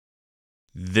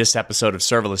This episode of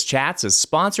Serverless Chats is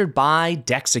sponsored by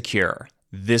Dexecure.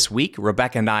 This week,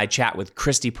 Rebecca and I chat with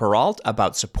Christy Peralt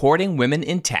about supporting women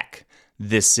in tech.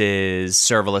 This is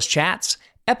Serverless Chats,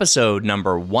 episode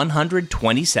number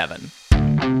 127.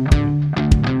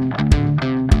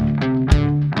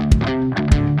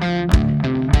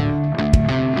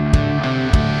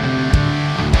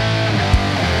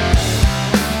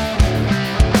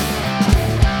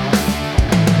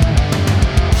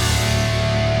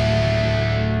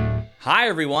 Hi,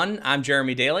 everyone. I'm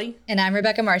Jeremy Daly. And I'm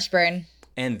Rebecca Marshburn.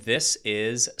 And this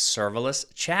is Serverless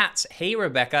Chats. Hey,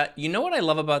 Rebecca, you know what I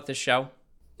love about this show?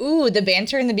 Ooh, the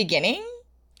banter in the beginning?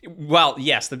 Well,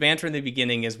 yes, the banter in the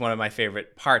beginning is one of my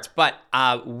favorite parts. But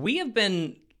we have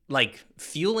been,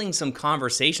 fueling some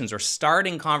conversations or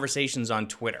starting conversations on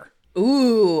Twitter.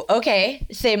 Ooh, okay.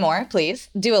 Say more, please.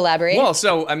 Do elaborate. Well,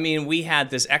 so, we had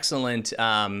this excellent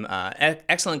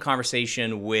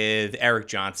conversation with Eric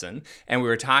Johnson, and we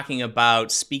were talking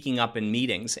about speaking up in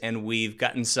meetings, and we've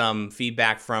gotten some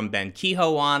feedback from Ben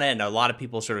Kehoe on it, and a lot of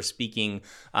people sort of speaking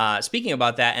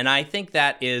about that, and I think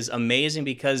that is amazing,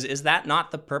 because is that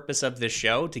not the purpose of this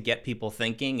show, to get people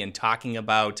thinking and talking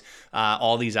about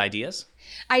all these ideas?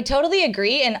 I totally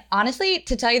agree, and honestly,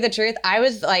 to tell you the truth, I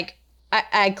was like,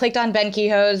 I clicked on Ben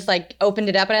Kehoe's, opened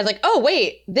it up, and I was like, oh,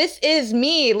 wait, this is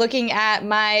me looking at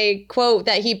my quote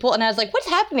that he pulled. And I was like, what's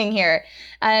happening here?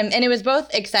 And it was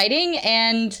both exciting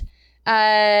and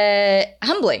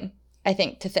humbling, I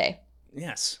think, to say.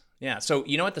 Yes. Yeah. So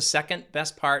you know what the second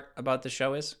best part about the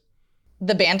show is?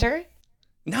 The banter?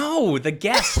 No, the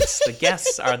guests. The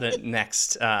guests are the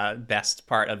next best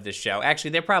part of this show.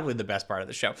 Actually, they're probably the best part of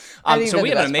the show. So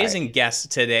we have an amazing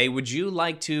guest today. Would you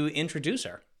like to introduce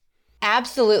her?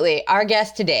 Absolutely. Our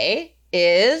guest today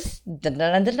is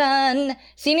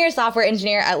senior software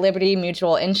engineer at Liberty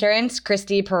Mutual Insurance,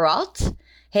 Christy Peralt.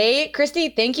 Hey, Christy,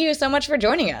 thank you so much for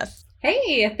joining us.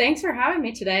 Hey, thanks for having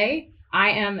me today. I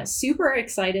am super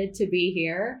excited to be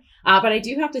here. But I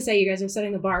do have to say, you guys are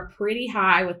setting the bar pretty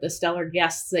high with the stellar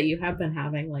guests that you have been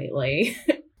having lately.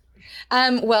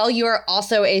 Well, you are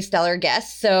also a stellar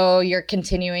guest, so you're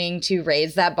continuing to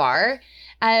raise that bar.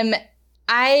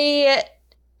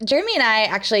 Jeremy and I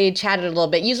actually chatted a little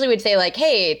bit. Usually we'd say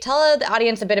hey, tell the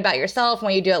audience a bit about yourself and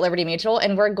what you do at Liberty Mutual.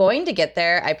 And we're going to get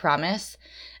there, I promise.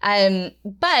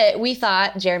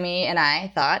 But Jeremy and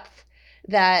I thought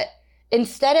that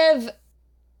instead of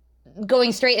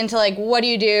going straight into what do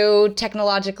you do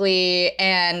technologically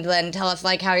and then tell us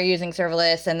how you're using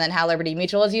serverless and then how Liberty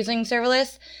Mutual is using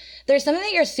serverless, there's something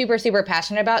that you're super, super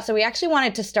passionate about. So we actually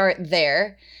wanted to start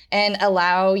there and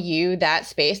allow you that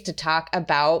space to talk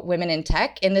about women in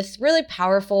tech in this really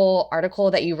powerful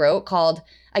article that you wrote called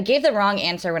I Gave the Wrong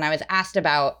Answer When I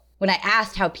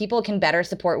asked how people can better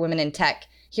support women in tech.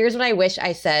 Here's what I wish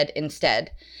I said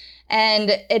instead.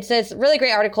 And it's this really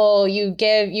great article. You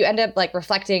end up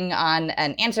reflecting on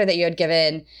an answer that you had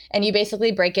given, and you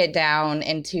basically break it down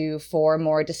into 4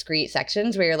 more discrete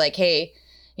sections where you're hey,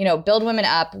 build women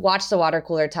up, watch the water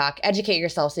cooler talk, educate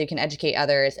yourself so you can educate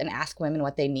others, and ask women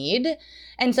what they need.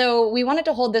 And so we wanted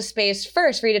to hold this space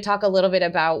first for you to talk a little bit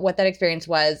about what that experience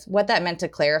was, what that meant to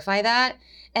clarify that.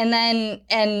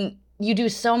 And you do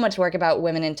so much work about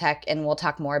women in tech, and we'll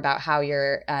talk more about how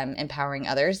you're empowering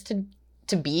others to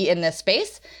be in this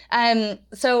space.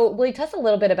 So will you tell us a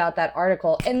little bit about that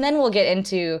article? And then we'll get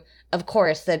into, of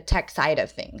course, the tech side of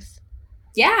things.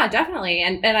 Yeah, definitely.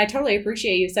 And I totally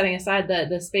appreciate you setting aside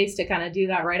the space to kind of do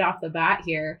that right off the bat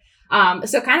here.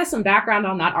 So kind of some background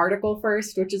on that article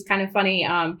first, which is kind of funny.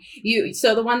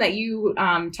 So the one that you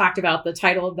talked about, the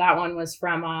title of that one was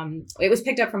from, it was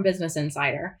picked up from Business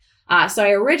Insider. So I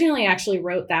originally actually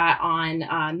wrote that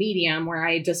on Medium, where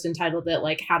I just entitled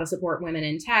it How to Support Women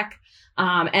in Tech.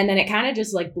 And then it kind of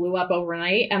just blew up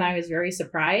overnight, and I was very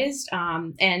surprised.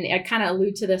 And I kind of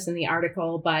allude to this in the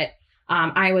article, but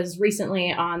I was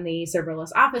recently on the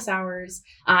serverless office hours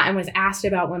and was asked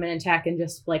about women in tech, and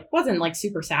just wasn't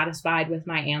super satisfied with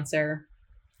my answer.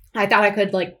 I thought I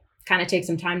could kind of take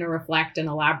some time to reflect and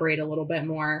elaborate a little bit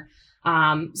more.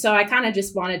 So I kind of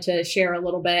just wanted to share a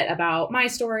little bit about my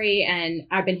story, and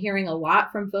I've been hearing a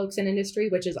lot from folks in industry,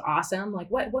 which is awesome.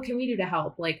 What can we do to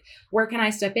help? Where can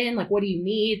I step in? What do you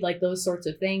need? Those sorts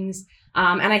of things.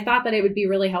 And I thought that it would be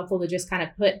really helpful to just kind of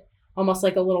put almost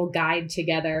a little guide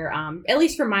together, at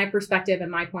least from my perspective and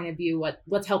my point of view,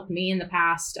 what's helped me in the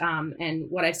past, and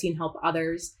what I've seen help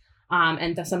others,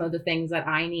 and some of the things that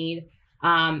I need.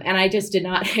 And I just did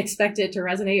not expect it to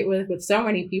resonate with so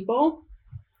many people,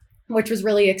 which was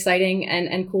really exciting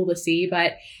and cool to see.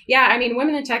 But yeah, I mean,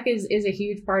 women in tech is a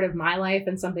huge part of my life,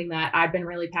 and something that I've been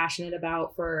really passionate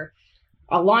about for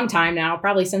a long time now,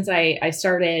 probably since I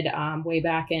started way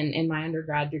back in my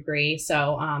undergrad degree.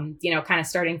 So, kind of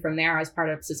starting from there, I was part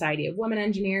of Society of Women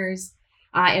Engineers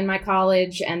in my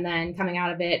college. And then coming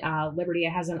out of it, Liberty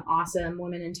has an awesome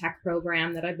Women in Tech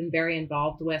program that I've been very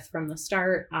involved with from the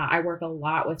start. I work a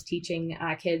lot with teaching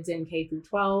kids in K through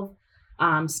 12.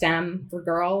 STEM for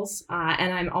girls.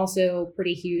 And I'm also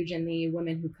pretty huge in the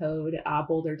Women Who Code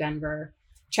Boulder, Denver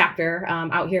chapter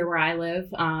out here where I live,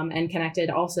 and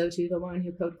connected also to the Women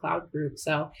Who Code Cloud group.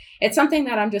 So it's something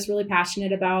that I'm just really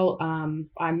passionate about.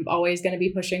 I'm always going to be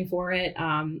pushing for it.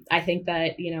 I think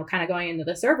that, kind of going into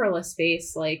the serverless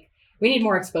space, like we need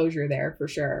more exposure there for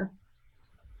sure.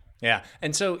 Yeah.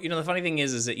 And so, the funny thing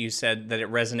is that you said that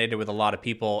it resonated with a lot of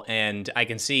people, and I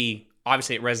can see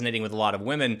obviously it resonating with a lot of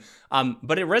women,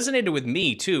 but it resonated with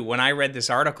me too when I read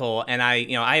this article. And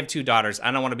I have 2 daughters.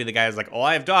 I don't want to be the guy who's like, oh,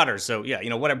 I have daughters, so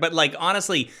yeah, whatever. But like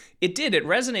honestly, it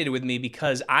resonated with me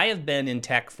because I have been in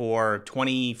tech for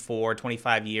 24,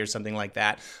 25 years, something like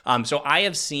that. So I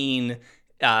have seen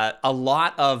a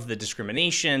lot of the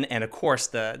discrimination and, of course,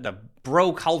 the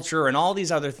bro culture and all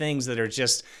these other things that are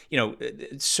just,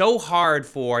 so hard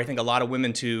for, I think, a lot of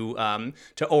women to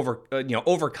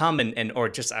overcome and or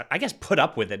just, I guess, put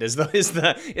up with it is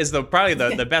the probably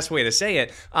the best way to say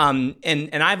it.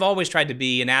 And I've always tried to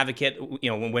be an advocate,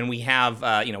 when we have,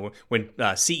 when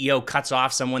CEO cuts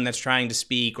off someone that's trying to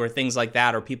speak or things like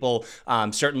that, or people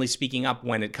certainly speaking up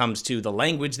when it comes to the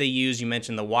language they use. You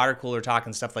mentioned the water cooler talk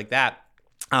and stuff like that.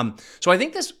 So I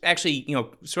think this actually,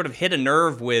 sort of hit a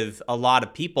nerve with a lot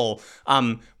of people.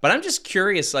 But I'm just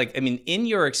curious, in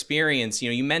your experience,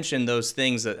 you mentioned those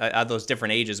things at those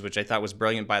different ages, which I thought was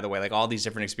brilliant, by the way, like all these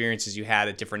different experiences you had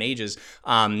at different ages,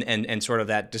 and sort of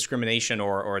that discrimination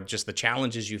or just the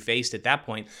challenges you faced at that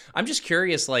point. I'm just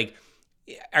curious,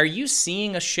 are you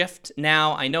seeing a shift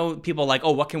now? I know people are like,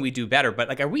 oh, what can we do better?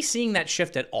 But are we seeing that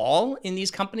shift at all in these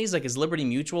companies? Is Liberty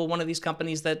Mutual one of these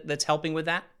companies that's helping with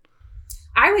that?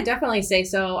 I would definitely say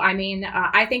so. I mean,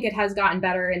 I think it has gotten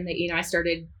better in the,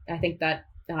 I think that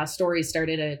Stories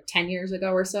started 10 years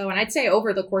ago or so. And I'd say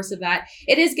over the course of that,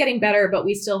 it is getting better, but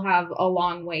we still have a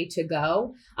long way to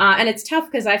go. And it's tough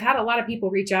because I've had a lot of people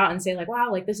reach out and say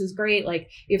wow, this is great.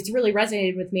 It's really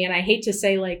resonated with me. And I hate to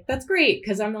say that's great,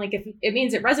 because I'm like, if it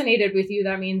means it resonated with you,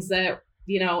 that means that,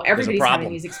 everybody's having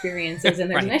these experiences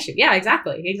and there's an issue. Yeah,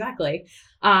 exactly.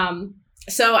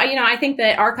 So, I think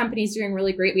that our company is doing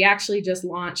really great. We actually just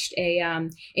launched a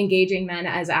Engaging Men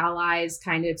as Allies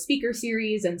kind of speaker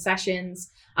series and sessions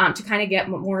to kind of get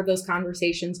more of those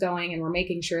conversations going. And we're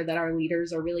making sure that our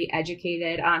leaders are really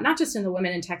educated, not just in the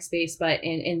women in tech space, but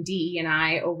in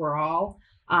DE&I overall,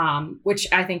 which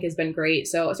I think has been great.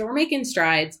 So we're making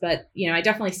strides, but, I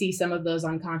definitely see some of those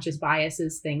unconscious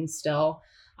biases things still.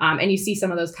 And you see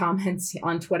some of those comments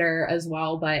on Twitter as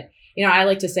well. But I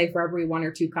like to say for every 1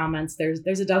 or 2 comments,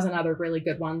 there's a dozen other really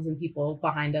good ones and people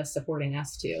behind us supporting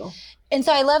us too. And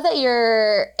so I love that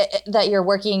you're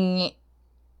working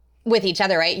with each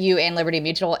other, right? You and Liberty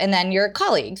Mutual, and then your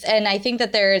colleagues. And I think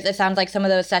that it sounds like some of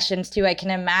those sessions too, I can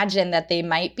imagine that they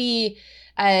might be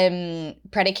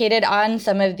predicated on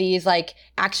some of these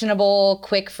actionable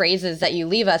quick phrases that you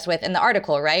leave us with in the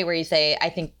article, right? Where you say, I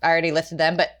think I already listed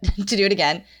them, but to do it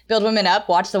again, build women up,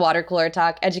 watch the water cooler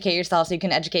talk, educate yourself so you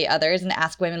can educate others, and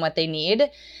ask women what they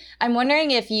need. I'm wondering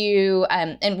if you,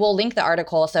 and we'll link the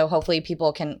article, so hopefully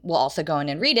people will also go in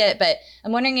and read it, but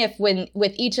I'm wondering if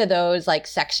with each of those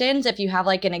sections, if you have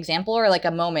an example or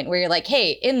a moment where you're like,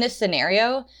 hey, in this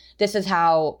scenario, this is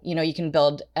how, you can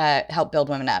help build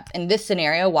women up. In this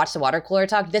scenario, watch the water cooler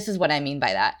talk. This is what I mean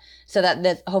by that. So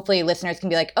that hopefully listeners can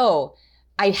be like, oh,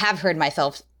 I have heard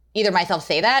either myself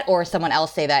say that or someone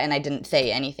else say that and I didn't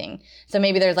say anything. So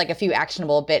maybe there's a few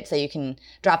actionable bits that you can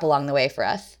drop along the way for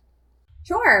us.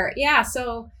 Sure. Yeah.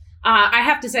 So I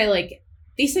have to say,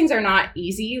 these things are not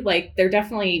easy. They're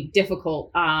definitely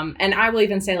difficult. And I will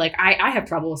even say, I have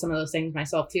trouble with some of those things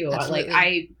myself too.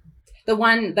 Absolutely. The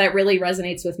one that really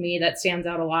resonates with me, that stands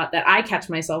out a lot, that I catch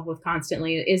myself with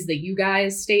constantly, is the "you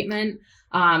guys" statement.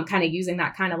 Kind of using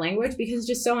that kind of language because it's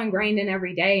just so ingrained in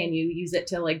every day, and you use it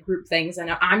to group things. And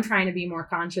I'm trying to be more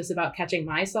conscious about catching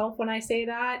myself when I say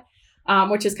that.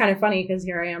 Which is kind of funny because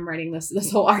here I am writing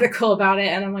this whole article about it.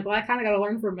 And I'm like, well, I kind of got to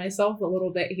learn from myself a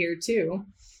little bit here too.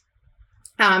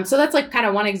 So that's kind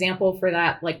of one example for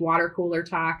that, water cooler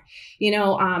talk,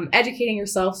 educating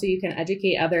yourself so you can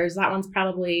educate others. That one's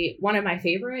probably one of my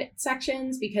favorite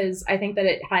sections because I think that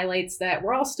it highlights that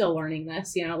we're all still learning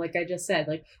this, like I just said,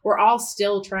 we're all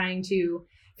still trying to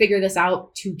figure this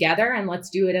out together, and let's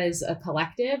do it as a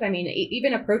collective. I mean,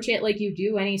 even approach it like you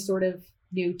do any sort of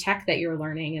new tech that you're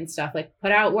learning and stuff.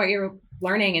 Put out what you're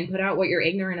learning and put out what you're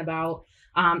ignorant about.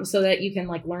 so that you can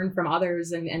like learn from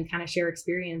others and kind of share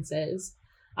experiences.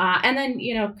 And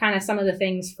then, kind of some of the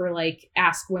things for like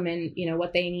ask women,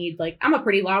 what they need. Like, I'm a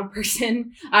pretty loud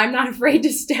person. I'm not afraid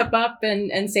to step up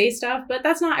and say stuff, but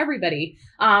that's not everybody.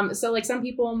 So like some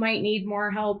people might need more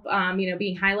help,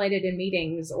 being highlighted in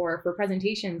meetings or for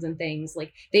presentations and things.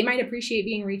 Like they might appreciate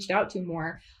being reached out to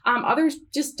more. Others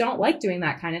just don't like doing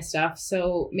that kind of stuff.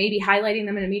 So maybe highlighting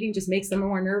them in a meeting just makes them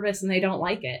more nervous and they don't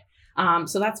like it.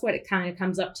 So that's what it kind of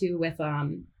comes up to with,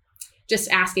 just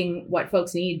asking what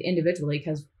folks need individually,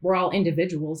 because we're all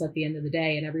individuals at the end of the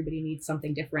day and everybody needs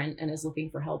something different and is looking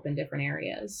for help in different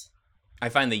areas. I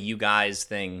find the you guys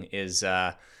thing is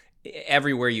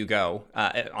everywhere you go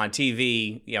on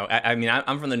TV. I mean,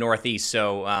 I'm from the Northeast,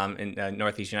 so in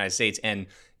Northeast United States, and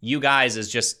you guys is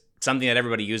just something that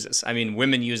everybody uses. I mean,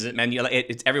 women use it, men,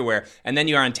 it's everywhere. And then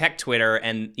you're on tech Twitter,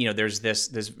 and there's this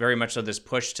very much so this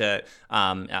push to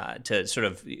sort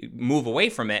of move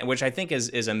away from it, which I think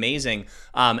is amazing.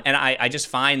 And I just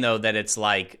find though that it's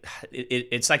like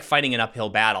it's like fighting an uphill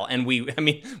battle, and we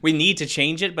need to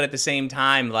change it, but at the same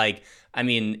time, like, I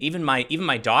mean, even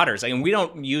my daughters, I mean, we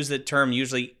don't use the term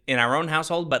usually in our own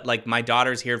household, but like my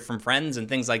daughters hear it from friends and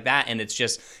things like that. And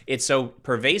it's so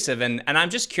pervasive. And I'm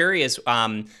just curious,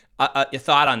 a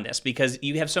thought on this, because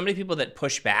you have so many people that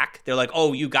push back. They're like,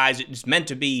 oh, you guys, it's meant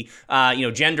to be,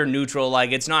 gender neutral.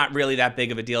 Like it's not really that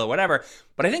big of a deal or whatever.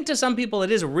 But I think to some people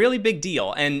it is a really big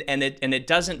deal, and it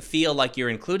doesn't feel like you're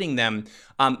including them.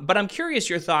 But I'm curious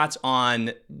your thoughts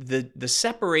on the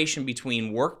separation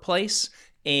between workplace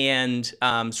and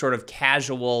sort of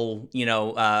casual,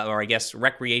 or I guess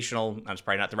recreational, that's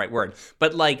probably not the right word,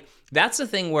 but like that's the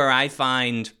thing where I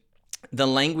find the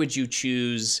language you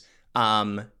choose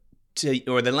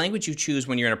or the language you choose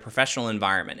when you're in a professional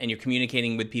environment and you're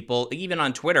communicating with people, even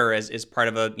on Twitter as part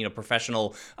of a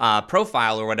professional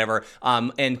profile or whatever,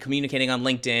 and communicating on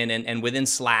LinkedIn and within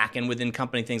Slack and within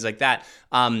company, things like that.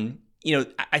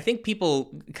 I think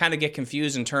people kind of get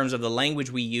confused in terms of the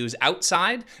language we use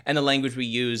outside and the language we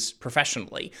use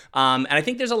professionally. And I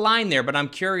think there's a line there, but I'm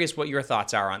curious what your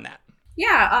thoughts are on that.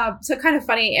 Yeah. So kind of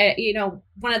funny,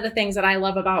 one of the things that I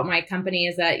love about my company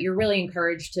is that you're really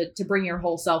encouraged to bring your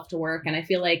whole self to work. And I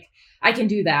feel like I can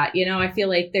do that. I feel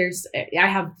like I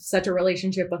have such a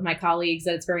relationship with my colleagues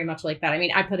that it's very much like that. I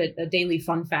mean, I put a daily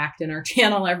fun fact in our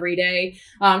channel every day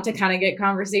to kind of get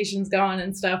conversations going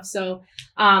and stuff. So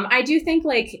I do think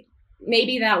like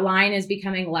maybe that line is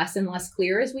becoming less and less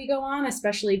clear as we go on,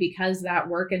 especially because that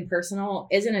work and personal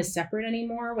isn't as separate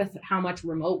anymore with how much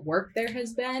remote work there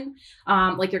has been.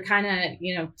 Like you're kind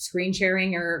of, screen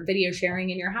sharing or video sharing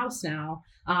in your house now.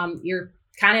 You're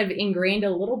kind of ingrained a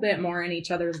little bit more in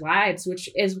each other's lives, which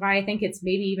is why I think it's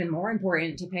maybe even more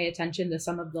important to pay attention to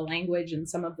some of the language and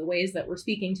some of the ways that we're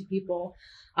speaking to people,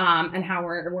 and how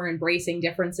we're embracing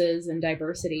differences and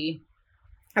diversity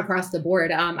across the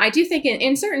board. I do think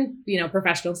in certain,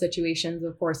 professional situations,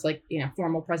 of course, like,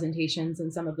 formal presentations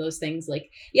and some of those things, like,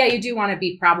 yeah, you do want to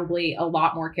be probably a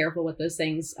lot more careful with those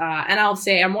things. And I'll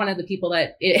say I'm one of the people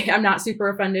that I'm not super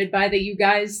offended by the you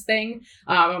guys thing.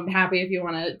 I'm happy if you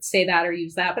want to say that or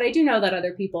use that, but I do know that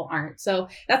other people aren't. So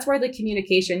that's where the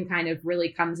communication kind of really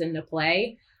comes into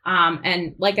play.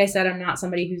 And like I said, I'm not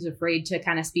somebody who's afraid to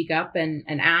kind of speak up and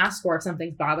ask, or if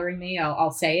something's bothering me, I'll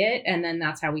say it. And then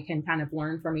that's how we can kind of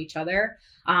learn from each other.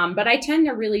 But I tend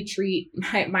to really treat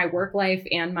my work life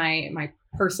and my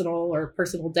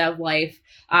personal dev life,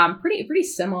 pretty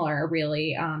similar,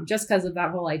 really, just because of that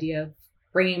whole idea of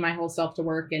bringing my whole self to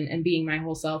work and being my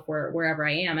whole self wherever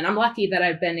I am. And I'm lucky that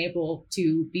I've been able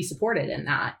to be supported in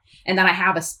that, and that I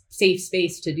have a safe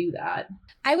space to do that.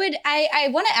 I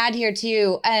want to add here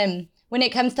too, when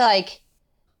it comes to like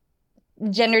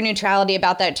gender neutrality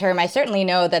about that term, I certainly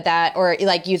know that or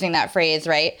like using that phrase,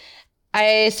 right?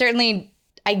 I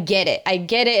get it.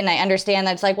 And I understand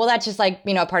that it's like, well, that's just like,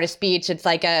 a part of speech. It's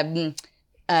like a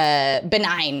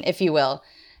benign, if you will.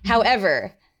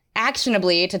 However,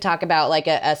 actionably, to talk about like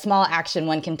a small action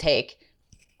one can take,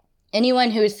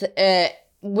 anyone who's,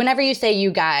 whenever you say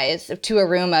you guys to a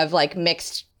room of like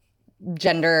mixed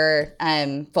gender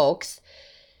folks,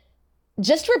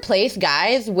 just replace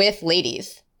guys with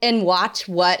ladies and watch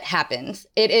what happens.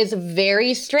 It is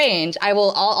very strange.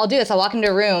 I'll do this. I'll walk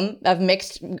into a room of a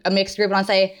mixed group and I'll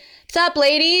say, "What's up,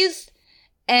 ladies?"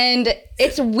 And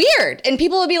it's weird. And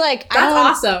people will be like,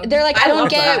 "That's awesome." They're like, I don't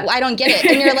get it.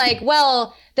 And you're like,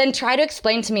 well, then try to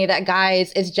explain to me that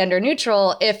guys is gender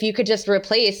neutral if you could just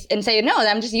replace and say, no,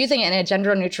 I'm just using it in a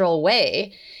gender neutral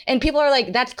way. And people are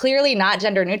like, that's clearly not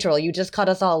gender neutral. You just called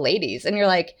us all ladies. And you're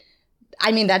like,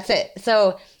 I mean, that's it.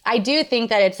 So I do think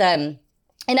that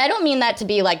And I don't mean that to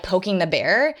be like poking the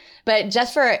bear, but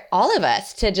just for all of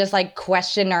us to just like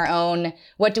question our own,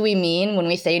 what do we mean when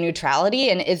we say neutrality?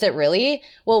 And is it really?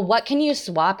 Well, what can you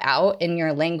swap out in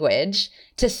your language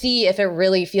to see if it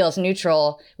really feels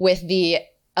neutral with the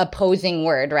opposing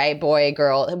word, right? Boy,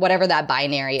 girl, whatever that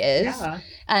binary is. Yeah.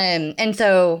 And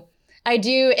so I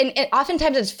do, and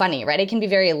oftentimes it's funny, right? It can be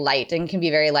very light and can be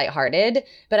very lighthearted,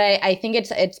 but I think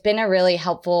it's been a really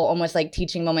helpful, almost like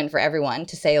teaching moment for everyone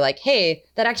to say like, hey,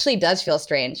 that actually does feel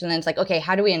strange. And then it's like, okay,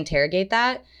 how do we interrogate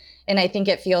that? And I think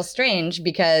it feels strange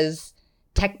because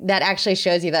that actually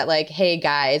shows you that like, hey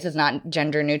guys is not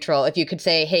gender neutral. If you could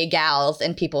say, hey gals,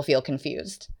 and people feel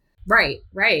confused. Right.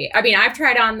 I mean, I've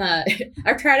tried on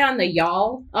the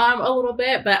y'all a little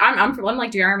bit, but I'm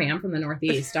like Jeremy. I'm from the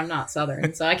Northeast. I'm not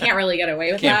Southern, so I can't really get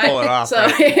away with that. Can't pull it off. So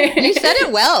you said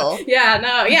it well.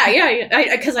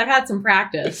 Yeah, because I've had some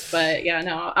practice, but yeah,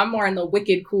 no, I'm more in the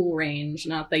wicked cool range,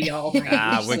 not the y'all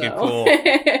range. Wicked cool.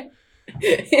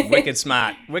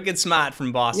 Wicked smart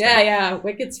from Boston. Yeah,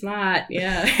 wicked smart.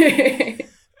 Yeah.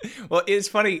 Well, it's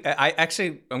funny.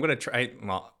 I'm gonna try.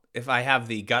 Well, if I have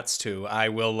the guts to, I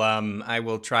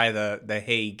will try the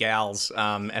hey gals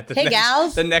at the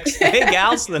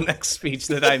the next speech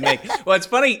that I make. Well,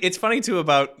 it's funny too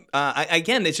about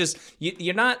again, it's just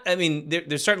you're not. I mean,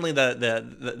 there's certainly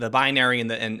the binary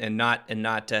and not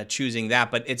choosing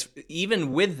that, but it's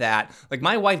even with that. Like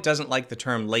my wife doesn't like the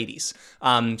term ladies.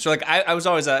 So like I was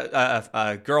always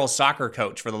a girls soccer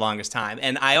coach for the longest time,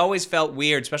 and I always felt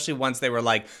weird, especially once they were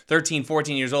like 13,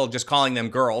 14 years old, just calling them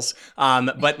girls.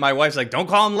 But my wife's like, don't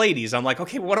call them ladies. I'm like,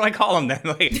 okay, what do I call them then?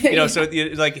 Like, so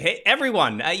it's like, hey,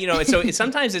 everyone, so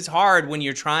sometimes it's hard when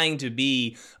you're trying to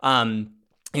be,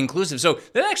 inclusive. So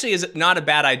that actually is not a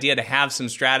bad idea to have some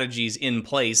strategies in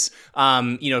place,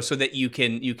 so that you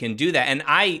can do that. And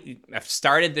I've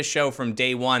started the show from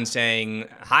day one saying,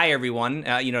 hi, everyone,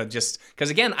 just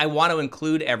because, again, I want to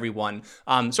include everyone.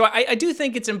 So I do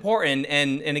think it's important.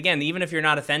 And again, even if you're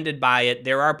not offended by it,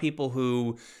 there are people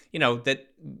who, that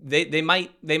they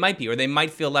might be, or they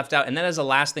might feel left out. And that is the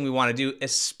last thing we want to do,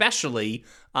 especially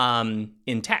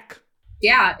in tech.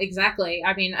 Yeah, exactly.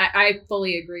 I mean, I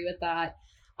fully agree with that.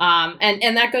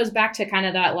 And that goes back to kind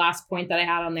of that last point that I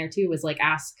had on there too, was like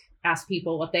ask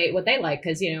people what they like.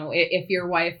 Cause if your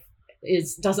wife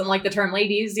doesn't like the term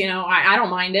ladies, I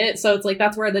don't mind it. So it's like,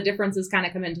 that's where the differences kind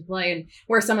of come into play and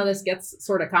where some of this gets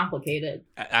sort of complicated.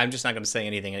 I'm just not going to say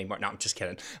anything anymore. No, I'm just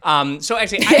kidding. So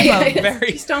actually I have a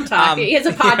very... Just don't talk. He has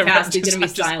a podcast. He's going to be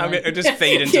silent. I'm gonna just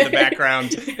fade into the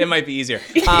background. It might be easier.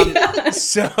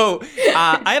 So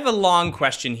I have a long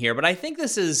question here, but I think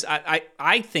this is,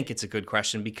 I think it's a good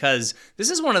question because this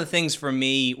is one of the things for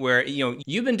me where,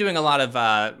 you've been doing a lot of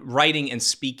writing and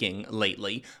speaking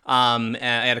lately. I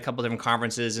had a couple of different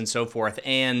conferences and so forth.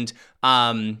 And,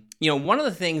 one of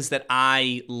the things that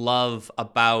I love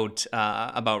about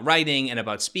writing and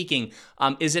about speaking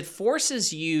is it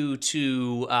forces you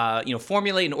to,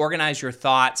 formulate and organize your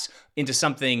thoughts into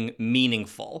something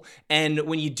meaningful. And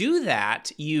when you do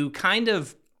that, you kind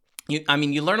of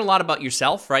you learn a lot about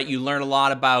yourself, right? You learn a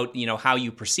lot about, how you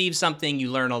perceive something.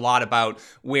 You learn a lot about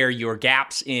where your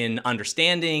gaps in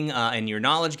understanding and your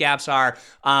knowledge gaps are.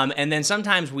 And then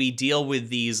sometimes we deal with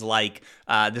these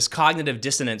this cognitive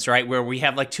dissonance, right? Where we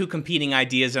have like two competing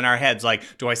ideas in our heads. Like,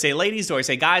 do I say ladies? Do I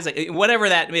say guys? Like, whatever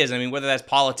that is. I mean, whether that's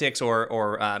politics or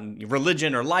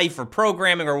religion or life or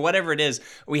programming or whatever it is,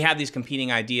 we have these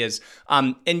competing ideas.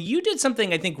 And you did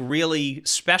something I think really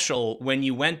special when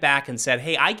you went back and said,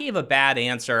 hey, I gave a bad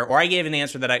answer, or I gave an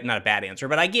answer that not a bad answer,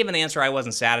 but I gave an answer I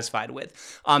wasn't satisfied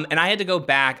with. And I had to go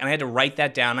back and I had to write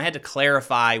that down. I had to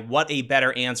clarify what a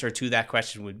better answer to that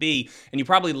question would be. And you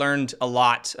probably learned a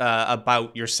lot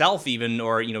about yourself even,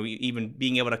 or, even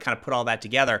being able to kind of put all that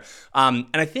together. And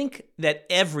I think that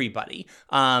everybody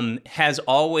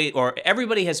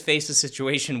everybody has faced a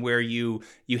situation where you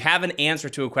have an answer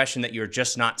to a question that you're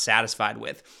just not satisfied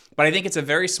with. But I think it's a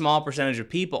very small percentage of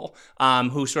people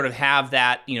who sort of have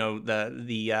that,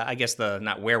 I guess the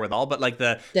not wherewithal, but like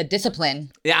the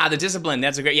discipline. Yeah, the discipline.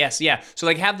 That's a great, yes, yeah. So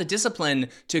like have the discipline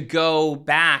to go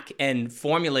back and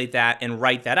formulate that and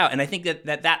write that out. And I think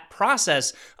that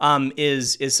process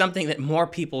is something that more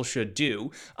people should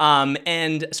do.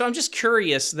 And so I'm just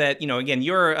curious that, again,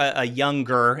 you're a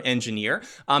younger engineer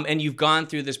and you've gone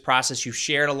through this process. You've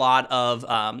shared a lot of,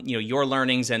 your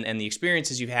learnings and the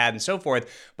experiences you've had and so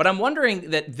forth. But I'm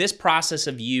wondering that this process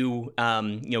of you,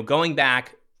 going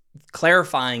back,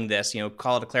 clarifying this,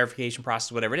 call it a clarification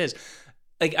process, whatever it is,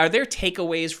 like, are there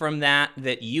takeaways from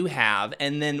that you have?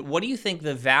 And then what do you think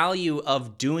the value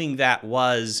of doing that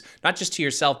was, not just to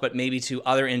yourself, but maybe to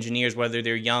other engineers, whether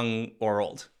they're young or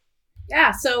old?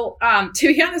 Yeah. So, to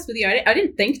be honest with you, I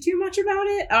didn't think too much about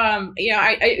it.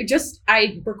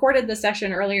 I recorded the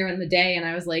session earlier in the day, and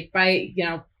I was like,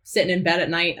 sitting in bed at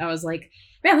night, I was like,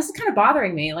 man, this is kind of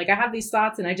bothering me. Like, I have these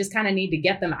thoughts and I just kind of need to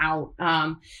get them out.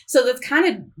 So that's kind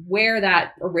of where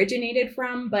that originated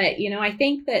from. But, I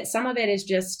think that some of it is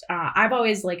just, I've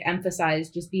always like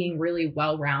emphasized just being really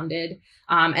well-rounded.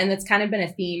 And that's kind of been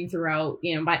a theme throughout,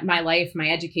 my life, my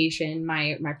education,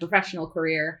 my professional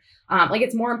career. Like,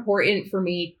 it's more important for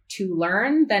me to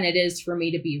learn than it is for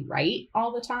me to be right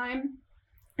all the time.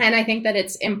 And I think that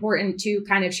it's important to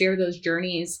kind of share those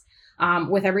journeys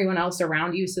with everyone else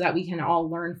around you so that we can all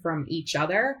learn from each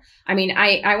other. I mean,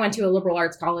 I went to a liberal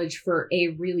arts college for a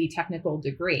really technical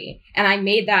degree, and I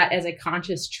made that as a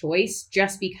conscious choice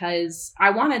just because I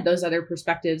wanted those other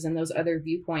perspectives and those other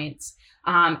viewpoints.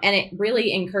 And it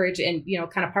really encouraged, and,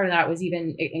 kind of part of that was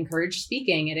even it encouraged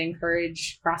speaking, it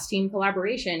encouraged cross-team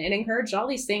collaboration, it encouraged all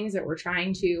these things that we're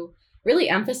trying to really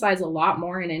emphasize a lot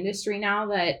more in industry now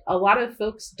that a lot of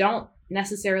folks don't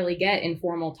necessarily get in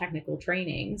formal technical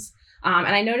trainings.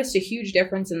 And I noticed a huge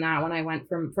difference in that when I went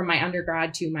from my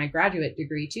undergrad to my graduate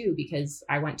degree too, because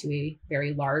I went to a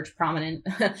very large, prominent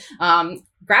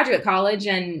graduate college,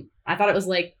 and I thought it was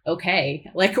like, okay,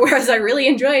 like, whereas I really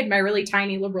enjoyed my really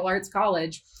tiny liberal arts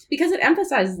college because it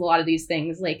emphasizes a lot of these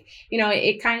things. Like,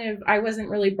 it kind of, I wasn't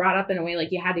really brought up in a way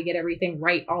like you had to get everything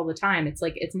right all the time. It's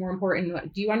like, it's more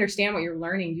important. Do you understand what you're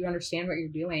learning? Do you understand what you're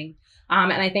doing?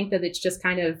 And I think that it's just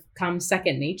kind of come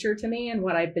second nature to me and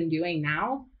what I've been doing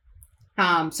now.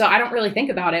 So I don't really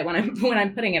think about it when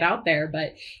I'm putting it out there,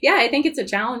 but yeah, I think it's a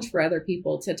challenge for other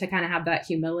people to kind of have that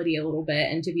humility a little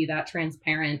bit and to be that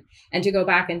transparent and to go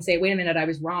back and say, wait a minute, I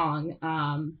was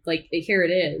wrong. Like, here it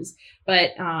is.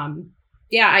 But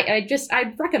yeah,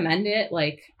 I'd recommend it.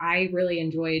 Like, I really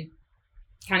enjoyed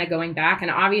kind of going back,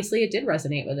 and obviously it did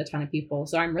resonate with a ton of people.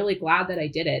 So I'm really glad that I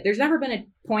did it. There's never been a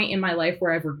point in my life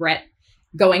where I've regret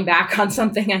going back on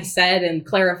something I said and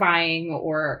clarifying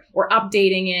or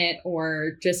updating it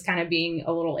or just kind of being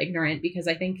a little ignorant, because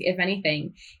I think if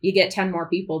anything, you get 10 more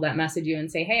people that message you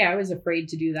and say, hey, I was afraid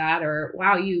to do that, or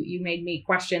wow, you made me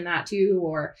question that too,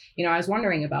 or, I was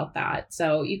wondering about that.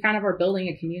 So you kind of are building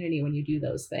a community when you do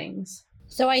those things.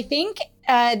 So I think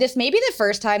this may be the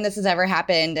first time this has ever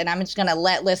happened, and I'm just going to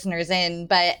let listeners in.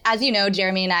 But as you know,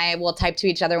 Jeremy and I will type to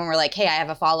each other when we're like, hey, I have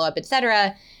a follow-up,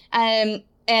 etc.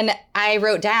 And I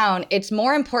wrote down, it's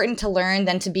more important to learn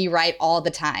than to be right all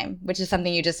the time, which is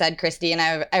something you just said, Christy. And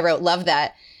I wrote, love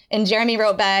that. And Jeremy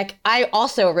wrote back, I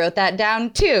also wrote that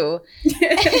down too.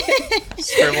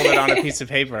 Scribbled it on a piece of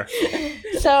paper.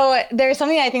 So there's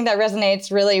something I think that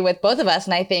resonates really with both of us.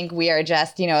 And I think we are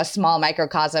just, a small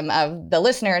microcosm of the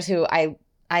listeners who I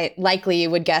likely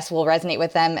would guess will resonate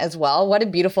with them as well. What a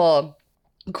beautiful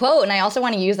quote. And I also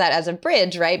want to use that as a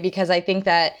bridge, right? Because I think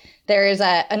that there is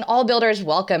an All Builders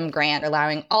Welcome grant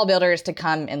allowing all builders to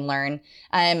come and learn.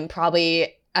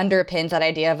 Probably underpins that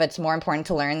idea of it's more important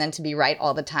to learn than to be right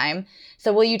all the time.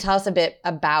 So will you tell us a bit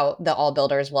about the All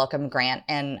Builders Welcome grant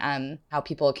and how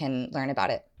people can learn about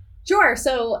it? Sure.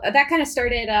 So that kind of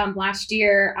started last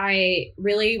year. I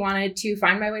really wanted to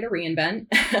find my way to reInvent.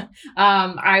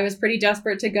 I was pretty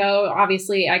desperate to go.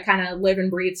 Obviously, I kind of live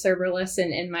and breathe serverless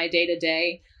in my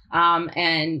day-to-day.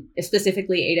 And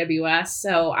specifically AWS.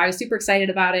 So I was super excited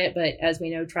about it, but as we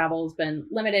know, travel has been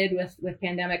limited with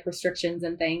pandemic restrictions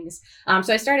and things.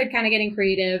 So I started kind of getting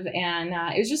creative, and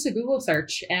it was just a Google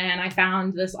search, and I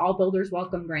found this All Builders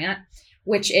Welcome grant,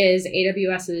 which is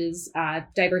AWS's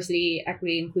diversity,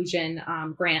 equity, inclusion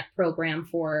grant program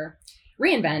for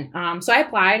reInvent. So I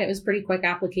applied. It was a pretty quick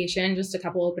application, just a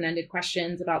couple open-ended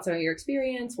questions about some of your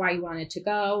experience, why you wanted to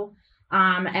go.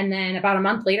 And then about a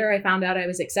month later, I found out I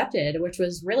was accepted, which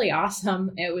was really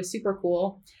awesome. It was super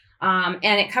cool. And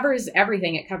it covers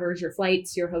everything. It covers your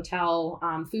flights, your hotel,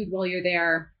 food while you're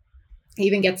there, you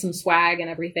even get some swag and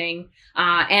everything.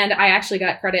 And I actually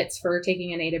got credits for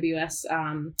taking an AWS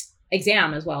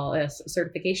exam as well, a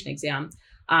certification exam.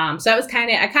 So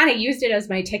I kind of used it as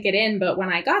my ticket in, but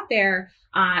when I got there,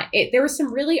 there was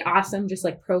some really awesome, just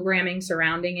like programming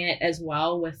surrounding it as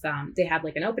well with, they had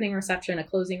like an opening reception, a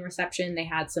closing reception. They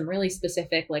had some really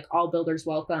specific, like All Builders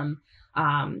Welcome,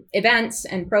 events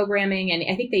and programming. And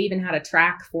I think they even had a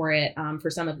track for it, for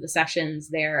some of the sessions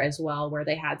there as well, where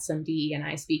they had some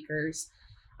DE&I speakers.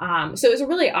 So it was a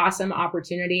really awesome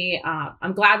opportunity.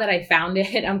 I'm glad that I found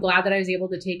it. I'm glad that I was able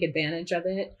to take advantage of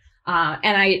it.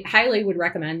 And I highly would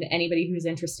recommend anybody who's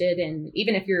interested in,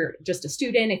 even if you're just a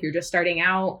student, if you're just starting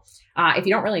out, if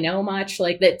you don't really know much,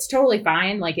 like that's totally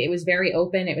fine. Like it was very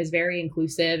open. It was very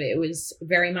inclusive. It was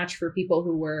very much for people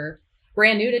who were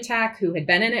brand new to tech, who had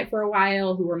been in it for a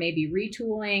while, who were maybe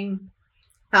retooling.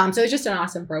 So it's just an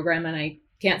awesome program, and I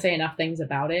can't say enough things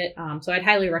about it. So I'd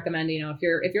highly recommend, if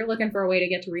you're looking for a way to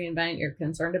get to reInvent, you're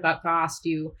concerned about cost,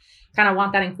 you kind of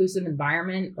want that inclusive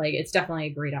environment, like it's definitely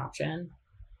a great option.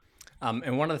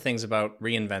 And one of the things about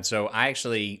reInvent, so I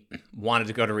actually wanted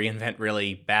to go to reInvent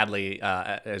really badly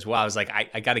as well. I was like,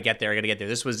 I got to get there. I got to get there.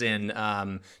 This was in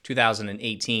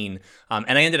 2018. And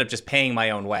I ended up just paying my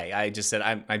own way. I just said,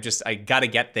 I got to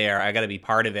get there. I got to be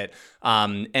part of it.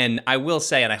 And I will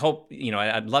say, and I hope,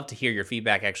 I'd love to hear your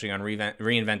feedback actually on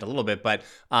reInvent a little bit, but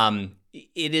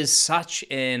it is such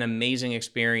an amazing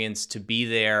experience to be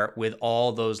there with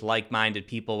all those like-minded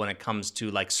people when it comes to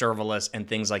like serverless and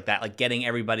things like that, like getting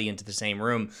everybody into the same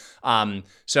room.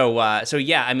 So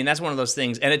yeah, I mean, that's one of those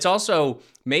things. And it's also,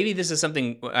 maybe this is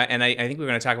something, and I think we're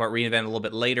going to talk about reInvent a little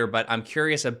bit later, but I'm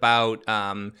curious about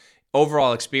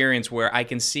overall experience where I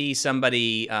can see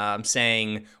somebody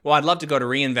saying, well, I'd love to go to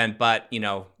reInvent, but,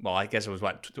 well, I guess it was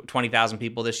 20,000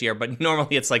 people this year, but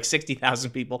normally it's like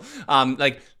 60,000 people.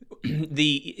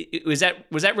 Was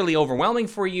that really overwhelming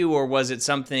for you, or was it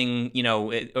something,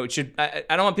 I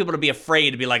don't want people to be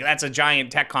afraid to be like, that's a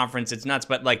giant tech conference, it's nuts,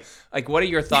 but like what are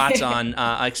your thoughts on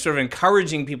sort of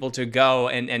encouraging people to go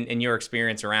and your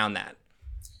experience around that?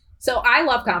 So I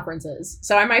love conferences.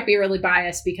 So I might be really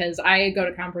biased because I go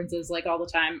to conferences like all the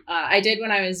time. I did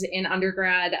when I was in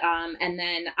undergrad. And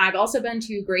then I've also been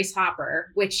to Grace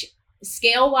Hopper, which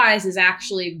scale wise is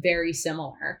actually very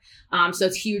similar. So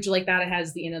it's huge like that. It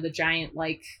has the giant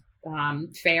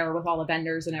fair with all the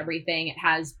vendors and everything. It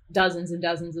has dozens and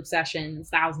dozens of sessions,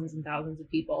 thousands and thousands of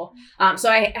people. So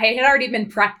I had already been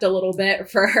prepped a little bit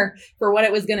for what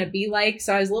it was going to be like.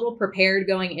 So I was a little prepared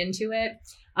going into it.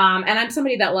 And I'm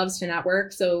somebody that loves to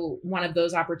network. So one of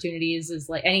those opportunities is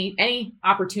like any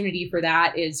opportunity for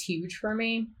that is huge for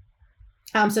me.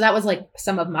 So that was like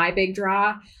some of my big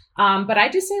draw. But I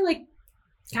just say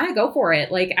kind of go for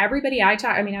it. Like everybody I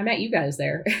met you guys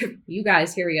there. You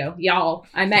guys, here we go. Y'all,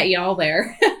 I met y'all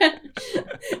there.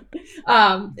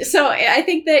 So I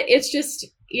think that it's just,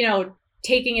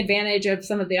 taking advantage of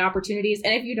some of the opportunities.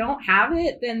 And if you don't have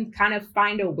it, then kind of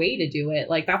find a way to do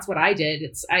it. Like that's what I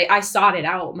did. I sought it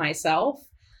out myself,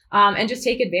 and just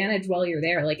take advantage while you're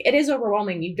there. Like it is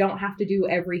overwhelming. You don't have to do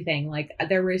everything. Like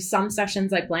there were some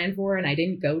sessions I planned for and I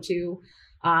didn't go to.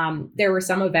 There were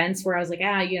some events where I was like,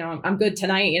 I'm good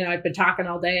tonight. I've been talking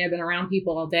all day. I've been around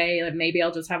people all day. Like maybe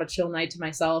I'll just have a chill night to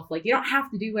myself. Like you don't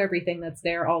have to do everything that's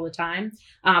there all the time.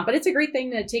 But it's a great thing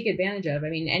to take advantage of. I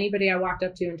mean, anybody I walked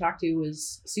up to and talked to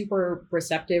was super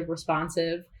receptive,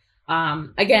 responsive.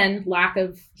 Again,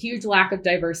 huge lack of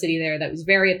diversity there. That was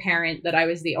very apparent that I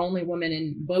was the only woman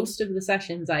in most of the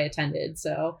sessions I attended.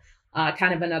 So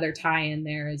kind of another tie in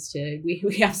there is we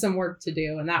have some work to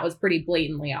do. And that was pretty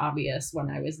blatantly obvious when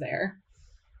I was there.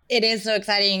 It is so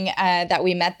exciting that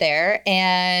we met there.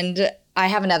 And I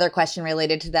have another question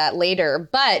related to that later.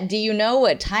 But do you know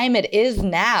what time it is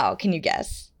now? Can you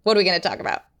guess? What are we going to talk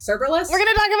about? Serverless? We're going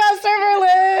to talk about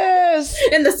serverless.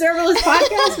 In the serverless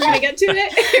podcast, we're going to get to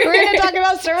it. We're going to talk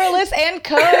about serverless and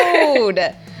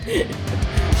code.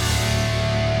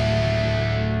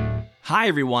 Hi,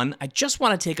 everyone. I just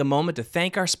want to take a moment to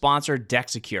thank our sponsor,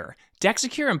 Dexecure.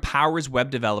 Dexecure empowers web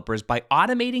developers by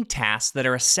automating tasks that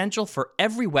are essential for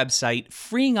every website,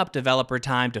 freeing up developer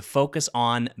time to focus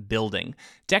on building.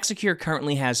 Dexecure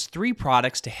currently has 3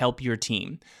 products to help your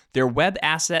team. Their Web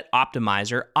Asset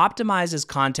Optimizer optimizes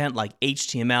content like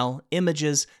HTML,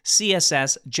 images,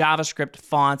 CSS, JavaScript,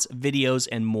 fonts, videos,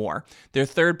 and more. Their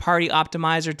Third-Party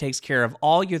Optimizer takes care of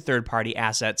all your third-party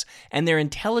assets, and their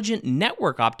Intelligent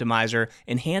Network Optimizer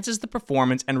enhances the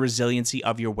performance and resiliency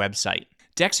of your website.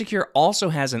 Dexecure also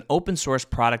has an open source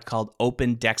product called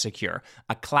OpenDexecure,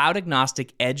 a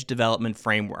cloud-agnostic edge development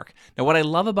framework. Now, what I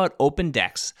love about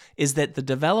OpenDex is that the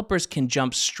developers can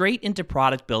jump straight into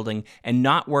product building and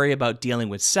not worry about dealing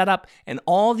with setup and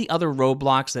all the other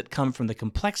roadblocks that come from the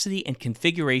complexity and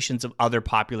configurations of other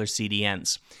popular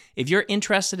CDNs. If you're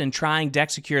interested in trying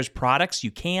Dexecure's products,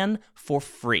 you can for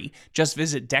free. Just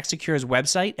visit Dexecure's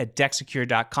website at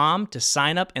dexecure.com to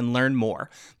sign up and learn more.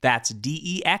 That's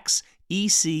DEXECURE.com.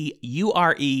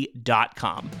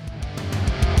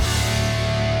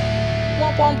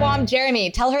 Womp, womp, womp.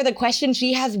 Jeremy, tell her the question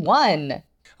she has won.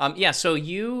 So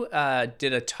you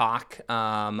did a talk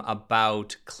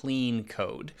about clean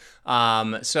code.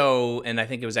 And I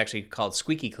think it was actually called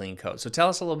Squeaky Clean Code. So tell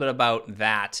us a little bit about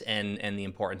that and the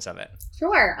importance of it.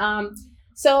 Sure.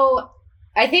 So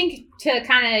I think to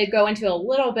kind of go into a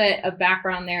little bit of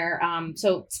background there.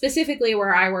 So specifically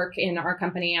where I work in our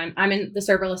company, I'm in the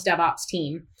serverless DevOps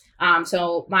team.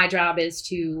 So my job is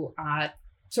to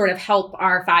sort of help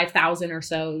our 5,000 or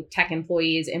so tech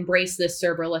employees embrace this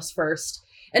serverless first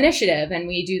initiative. And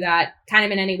we do that kind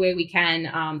of in any way we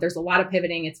can. There's a lot of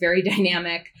pivoting. It's very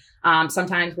dynamic.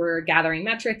 Sometimes we're gathering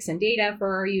metrics and data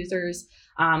for our users.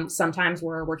 Sometimes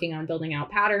we're working on building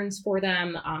out patterns for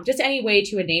them, just any way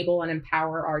to enable and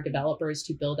empower our developers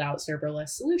to build out serverless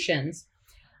solutions.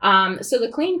 So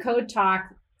the Clean Code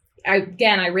Talk, I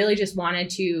really just wanted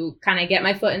to kind of get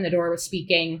my foot in the door with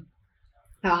speaking.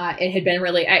 It had been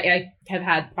really, I have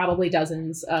had probably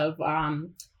dozens of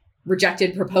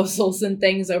rejected proposals and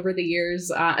things over the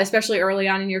years, especially early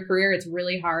on in your career. It's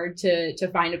really hard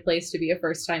to find a place to be a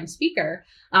first-time speaker.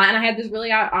 And I had this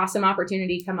really awesome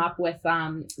opportunity come up with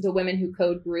the Women Who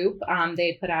Code group.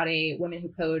 They put out a Women Who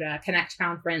Code Connect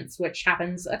conference, which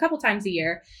happens a couple times a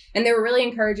year. And they were really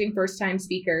encouraging first-time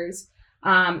speakers.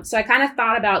 So I kind of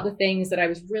thought about the things that I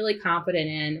was really confident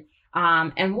in.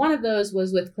 And one of those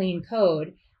was with Clean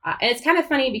Code. And it's kind of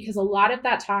funny because a lot of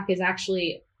that talk is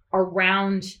actually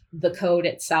around the code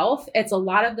itself. It's a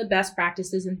lot of the best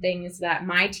practices and things that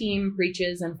my team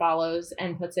preaches and follows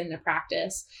and puts into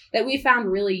practice that we found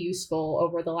really useful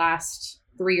over the last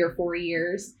 3 or 4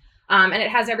 years. And it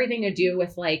has everything to do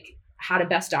with like how to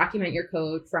best document your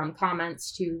code, from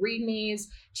comments to readmes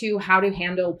to how to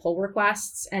handle pull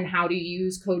requests and how to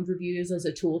use code reviews as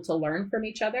a tool to learn from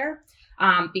each other.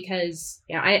 Because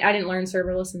I didn't learn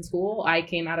serverless in school. I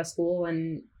came out of school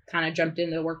and kind of jumped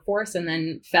into the workforce and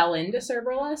then fell into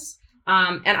serverless.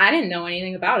 And I didn't know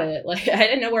anything about it. Like, I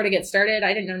didn't know where to get started.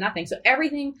 I didn't know nothing. So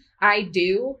everything I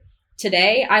do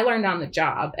today, I learned on the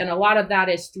job. And a lot of that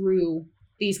is through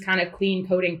these kind of clean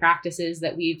coding practices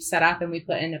that we've set up and we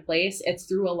put into place. It's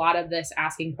through a lot of this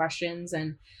asking questions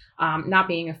and not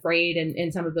being afraid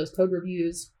in some of those code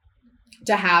reviews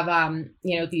to have,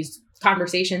 these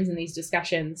conversations and these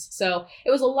discussions. So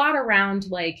it was a lot around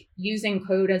like using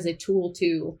code as a tool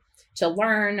to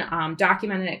learn,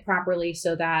 documenting it properly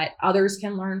so that others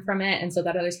can learn from it and so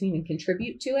that others can even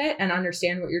contribute to it and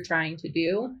understand what you're trying to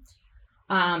do.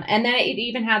 And then it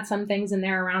even had some things in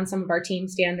there around some of our team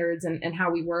standards and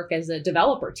how we work as a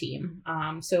developer team.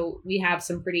 So we have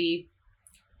some pretty,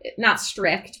 not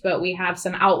strict, but we have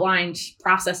some outlined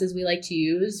processes we like to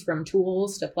use, from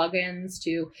tools to plugins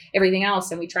to everything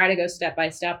else. And we try to go step by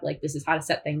step, like this is how to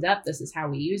set things up. This is how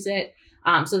we use it,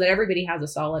 so that everybody has a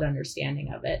solid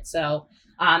understanding of it. So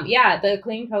the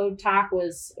Clean Code Talk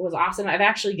was awesome. I've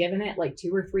actually given it like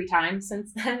 2 or 3 times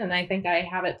since then. And I think I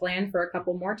have it planned for a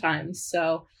couple more times.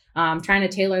 So trying to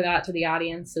tailor that to the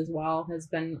audience as well has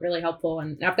been really helpful.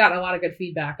 And I've gotten a lot of good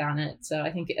feedback on it. So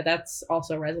I think that's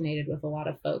also resonated with a lot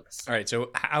of folks. All right.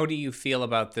 So how do you feel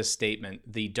about this statement?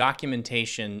 The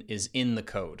documentation is in the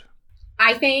code.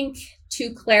 I think,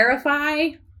 to clarify,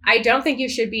 I don't think you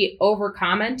should be over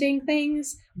commenting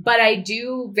things, but I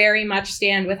do very much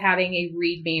stand with having a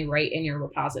README right in your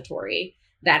repository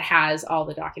that has all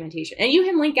the documentation. And you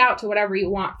can link out to whatever you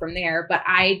want from there. But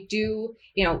I do,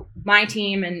 my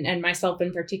team and myself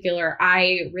in particular,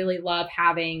 I really love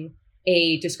having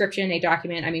a description, a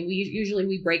document. I mean,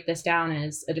 we break this down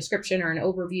as a description or an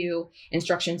overview,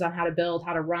 instructions on how to build,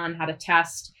 how to run, how to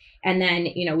test. And then,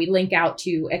 we link out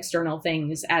to external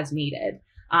things as needed.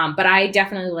 But I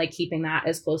definitely like keeping that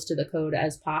as close to the code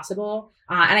as possible.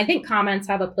 And I think comments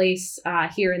have a place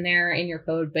here and there in your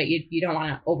code, but you don't want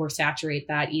to oversaturate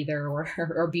that either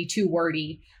or be too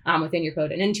wordy within your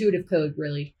code. And intuitive code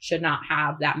really should not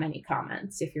have that many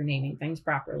comments if you're naming things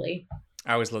properly.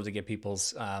 I always love to get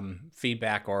people's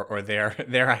feedback or their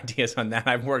ideas on that.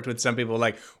 I've worked with some people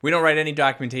like, we don't write any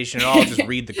documentation at all, just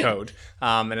read the code.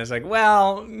 And it's like,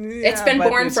 well, yeah, it's been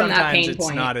born from that pain it's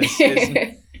point. Not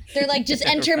as They're like, just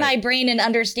enter my brain and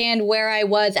understand where I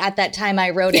was at that time I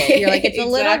wrote it. You're like, it's a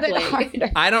little bit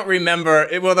harder. I don't remember.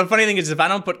 Well, the funny thing is, if I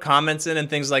don't put comments in and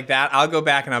things like that, I'll go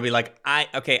back and I'll be like, I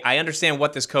understand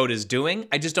what this code is doing.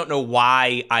 I just don't know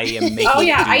why I am making Oh,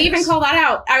 yeah. I this. even call that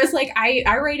out. I was like,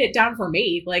 I write it down for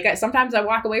me. Like, sometimes I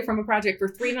walk away from a project for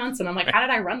 3 months and I'm like, how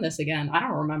did I run this again? I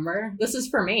don't remember. This is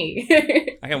for me.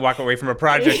 I can walk away from a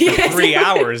project for 3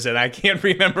 hours and I can't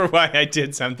remember why I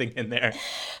did something in there.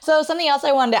 So something else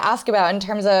I wanted to ask about in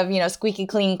terms of, squeaky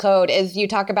clean code is you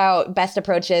talk about best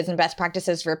approaches and best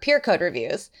practices for peer code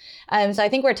reviews. So I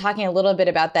think we're talking a little bit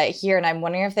about that here. And I'm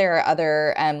wondering if there are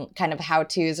other kind of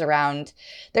how-tos around.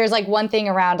 There's like one thing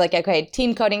around like, okay,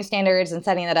 team coding standards and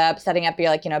setting up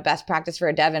your best practice for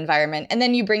a dev environment. And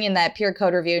then you bring in that peer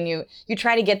code review and you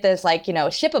try to get this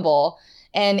shippable.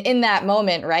 And in that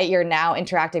moment, right, you're now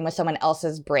interacting with someone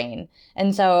else's brain.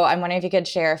 And so I'm wondering if you could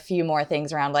share a few more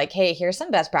things around like, hey, here's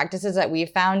some best practices that we've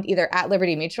found either at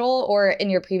Liberty Mutual or in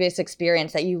your previous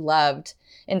experience that you loved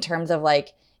in terms of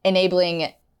like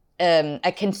enabling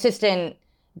a consistent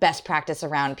best practice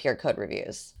around peer code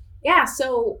reviews. Yeah,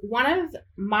 so one of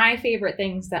my favorite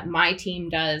things that my team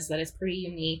does that is pretty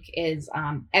unique is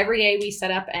every day we set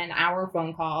up an hour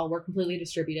phone call. We're completely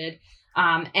distributed.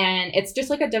 And it's just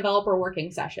like a developer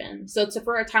working session. So it's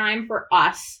for a time for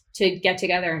us to get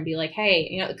together and be like,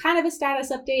 hey, kind of a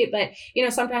status update, but,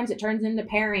 sometimes it turns into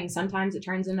pairing. Sometimes it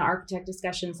turns into architect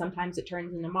discussion. Sometimes it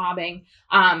turns into mobbing.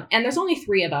 And there's only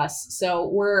 3 of us. So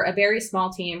we're a very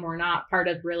small team. We're not part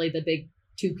of really the big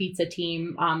 2 pizza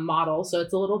team model. So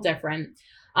it's a little different.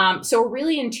 So we're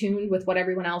really in tune with what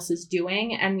everyone else is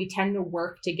doing, and we tend to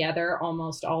work together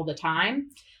almost all the time.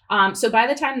 So by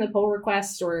the time the pull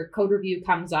request or code review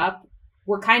comes up,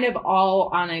 we're kind of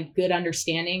all on a good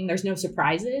understanding. There's no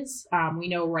surprises. We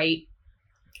know right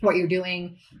what you're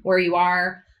doing, where you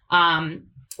are.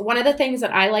 One of the things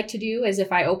that I like to do is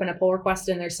if I open a pull request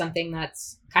and there's something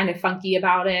that's kind of funky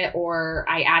about it, or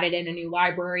I added in a new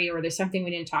library, or there's something we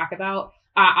didn't talk about,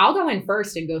 I'll go in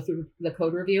first and go through the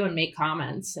code review and make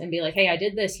comments and be like, hey, I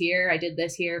did this here. I did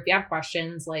this here. If you have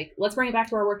questions, like, let's bring it back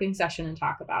to our working session and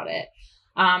talk about it.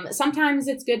 Sometimes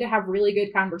it's good to have really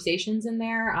good conversations in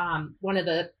there. One of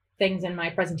the things in my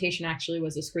presentation actually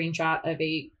was a screenshot of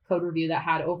a code review that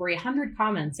had over 100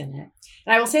 comments in it.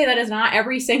 And I will say that is not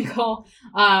every single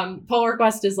pull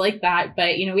request is like that,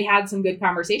 but we had some good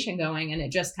conversation going, and it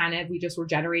just we just were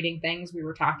generating things. We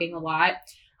were talking a lot.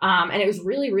 And it was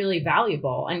really, really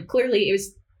valuable. And clearly it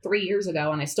was 3 years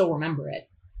ago and I still remember it.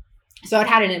 So it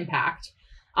had an impact.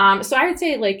 So I would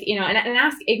say and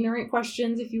ask ignorant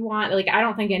questions if you want. Like, I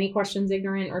don't think any question's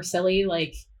ignorant or silly.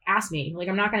 Like, ask me. Like,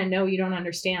 I'm not going to know you don't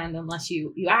understand unless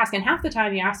you ask. And half the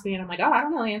time you ask me and I'm like, oh, I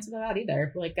don't know the answer to that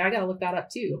either. Like, I got to look that up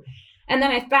too. And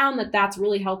then I found that that's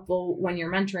really helpful when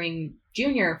you're mentoring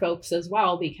junior folks as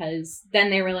well, because then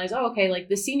they realize, oh, okay, like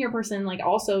the senior person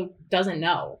also doesn't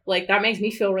know. Like, that makes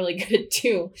me feel really good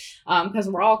too, because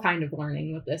we're all kind of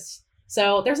learning with this.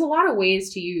 So there's a lot of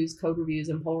ways to use code reviews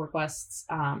and pull requests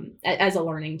as a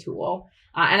learning tool.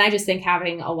 And I just think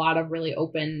having a lot of really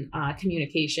open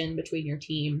communication between your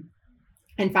team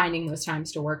and finding those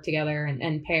times to work together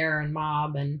and pair and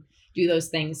mob and do those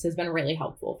things has been really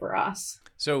helpful for us.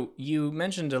 So you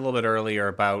mentioned a little bit earlier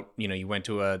about, you went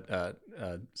to a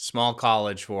small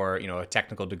college for, a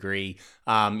technical degree.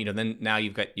 Then now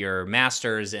you've got your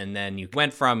master's, and then you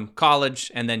went from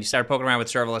college and then you started poking around with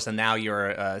serverless, and now you're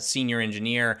a senior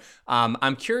engineer.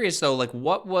 I'm curious though,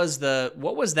 what was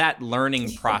that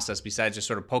learning process besides just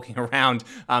sort of poking around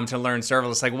to learn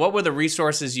serverless? Like, what were the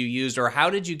resources you used, or how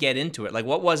did you get into it? Like,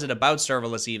 what was it about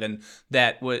serverless even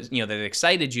that was, that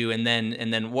excited you? And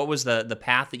then what was the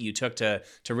path that you took to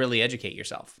really educate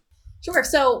yourself? Sure.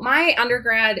 So my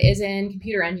undergrad is in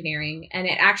computer engineering, and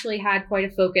it actually had quite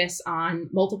a focus on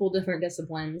multiple different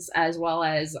disciplines, as well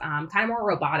as kind of more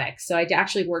robotics. So I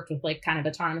actually worked with kind of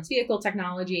autonomous vehicle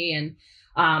technology and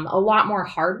a lot more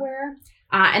hardware.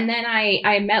 And then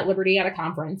I met Liberty at a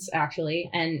conference actually,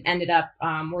 and ended up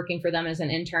working for them as an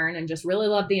intern, and just really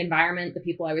loved the environment, the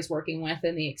people I was working with,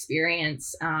 and the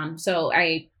experience. So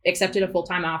I accepted a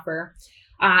full-time offer.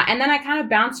 And then I kind of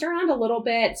bounced around a little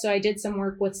bit. So I did some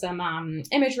work with some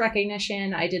image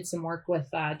recognition. I did some work with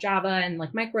Java and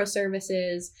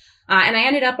microservices. And I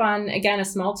ended up on, again, a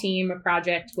small team, a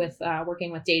project with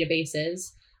working with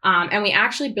databases. And we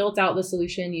actually built out the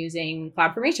solution using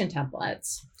CloudFormation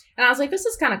templates. And I was like, this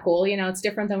is kind of cool. It's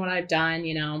different than what I've done,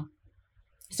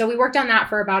 So we worked on that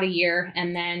for about a year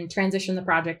and then transitioned the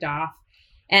project off.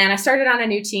 And I started on a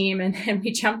new team, and then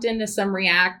we jumped into some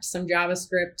React, some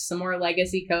JavaScript, some more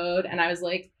legacy code. And I was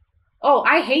like, oh,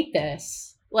 I hate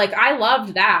this. I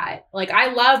loved that.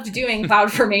 I loved doing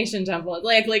CloudFormation templates.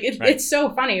 Right. It's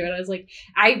so funny, but I was like,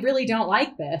 I really don't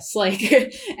like this. And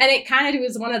it kind of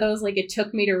was one of those, it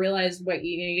took me to realize what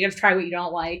you got to try what you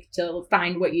don't like to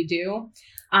find what you do.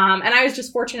 And I was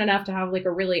just fortunate enough to have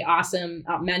a really awesome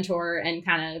mentor and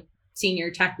kind of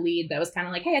senior tech lead that was kind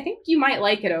of like, hey, I think you might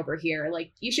like it over here.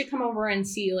 You should come over and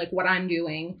see what I'm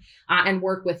doing and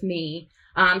work with me.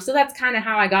 So that's kind of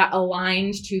how I got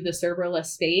aligned to the serverless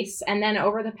space. And then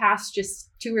over the past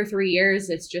just 2 or 3 years,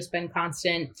 it's just been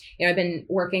constant. I've been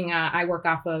working, I work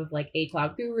off of A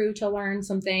Cloud Guru to learn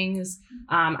some things.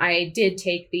 I did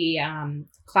take the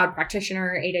Cloud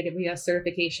Practitioner AWS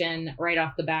certification right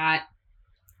off the bat,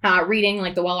 reading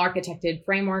the well-architected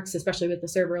frameworks, especially with the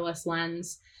serverless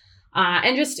lens.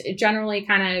 And just generally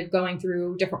kind of going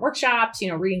through different workshops,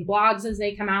 reading blogs as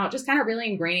they come out, just kind of really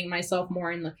ingraining myself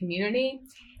more in the community.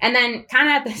 And then kind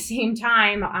of at the same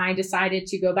time, I decided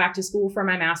to go back to school for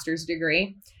my master's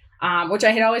degree, which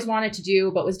I had always wanted to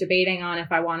do, but was debating on if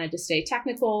I wanted to stay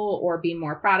technical or be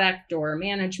more product or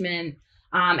management.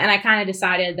 And I kind of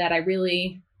decided that I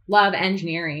really love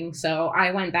engineering. So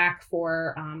I went back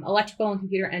for electrical and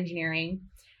computer engineering,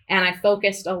 and I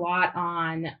focused a lot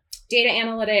on data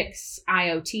analytics,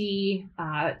 IoT,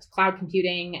 cloud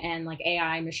computing, and like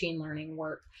AI machine learning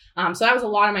work. So that was a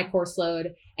lot of my course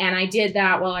load. And I did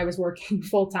that while I was working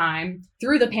full time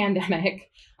through the pandemic.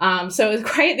 So it was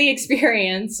quite the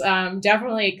experience.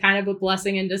 Definitely kind of a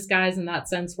blessing in disguise in that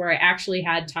sense, where I actually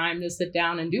had time to sit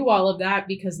down and do all of that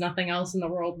because nothing else in the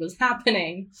world was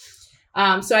happening.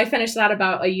 So I finished that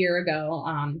about a year ago.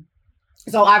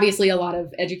 So obviously a lot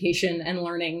of education and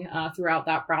learning throughout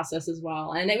that process as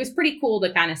well. And it was pretty cool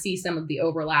to kind of see some of the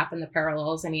overlap and the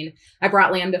parallels. I mean, I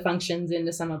brought Lambda functions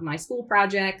into some of my school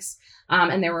projects.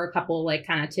 And there were a couple like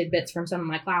kind of tidbits from some of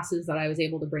my classes that I was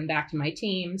able to bring back to my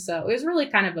team. So it was really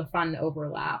kind of a fun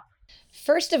overlap.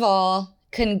 First of all,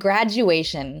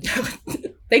 congratulations.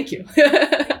 Thank you.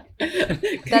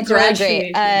 That's really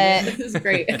great. This is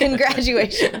great.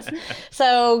 Congratulations.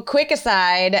 So quick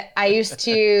aside, I used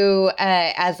to,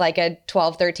 as like a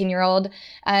 12, 13-year-old,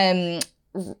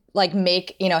 like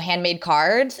make, handmade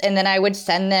cards. And then I would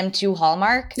send them to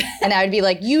Hallmark and I would be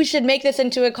like, you should make this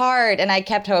into a card. And I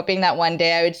kept hoping that one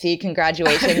day I would see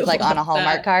congratulations like on a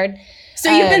Hallmark card. So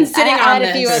you've been sitting on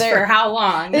this for how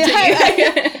long?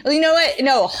 Well, you know what?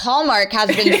 No, Hallmark has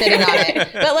been sitting on it.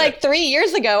 But like 3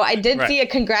 years ago, I did see a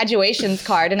congratulations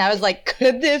card and I was like,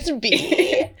 could this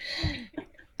be?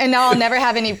 And now I'll never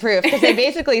have any proof because they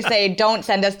basically say, don't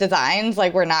send us designs.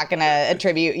 Like, we're not going to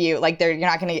attribute you. Like, you're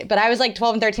not going to. But I was like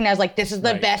 12 and 13. I was like, this is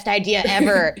the best idea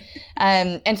ever.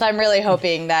 And so I'm really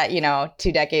hoping that,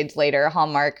 2 decades later,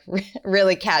 Hallmark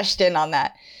really cashed in on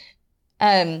that.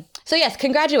 So yes,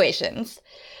 congratulations.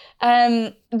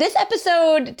 This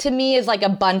episode to me is like a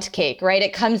bundt cake, right?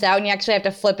 It comes out and you actually have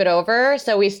to flip it over.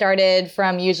 So we started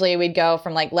from, usually we'd go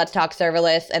from like, let's talk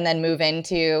serverless and then move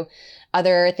into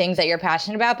other things that you're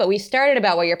passionate about. But we started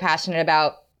about what you're passionate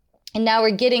about. And now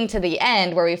we're getting to the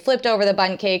end where we flipped over the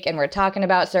bundt cake and we're talking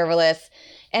about serverless.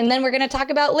 And then we're going to talk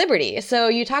about Liberty. So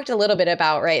you talked a little bit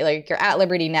about, right, like you're at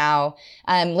Liberty now.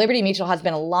 Liberty Mutual has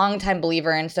been a long-time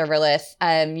believer in serverless.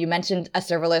 You mentioned a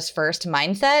serverless first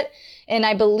mindset. And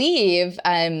I believe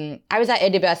I was at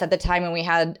AWS at the time when we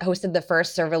had hosted the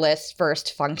first serverless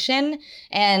first function.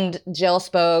 And Jill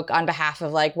spoke on behalf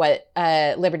of like what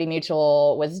Liberty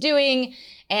Mutual was doing.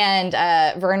 And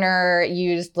Werner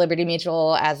used Liberty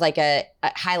Mutual as like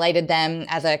highlighted them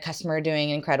as a customer doing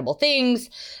incredible things.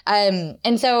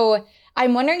 And so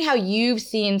I'm wondering how you've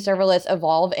seen serverless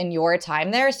evolve in your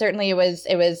time there. Certainly it was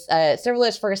a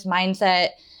serverless first mindset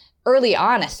early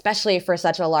on, especially for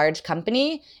such a large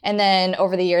company. And then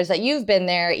over the years that you've been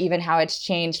there, even how it's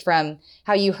changed from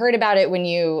how you heard about it when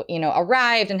you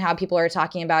arrived and how people are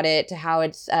talking about it to how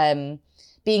it's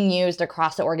being used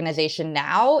across the organization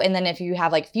now. And then if you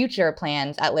have like future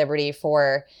plans at Liberty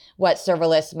for what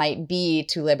serverless might be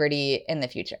to Liberty in the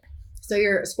future. So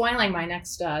you're spoiling my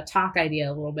next talk idea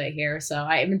a little bit here. So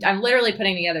I'm literally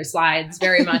putting together slides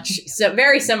very much, so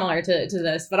very similar to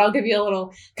this, but I'll give you a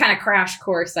little kind of crash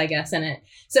course, I guess, in it.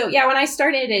 So yeah, when I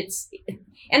started,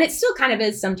 and it still kind of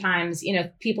is sometimes,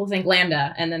 people think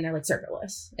Lambda and then they're like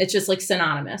serverless. It's just like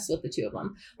synonymous with the two of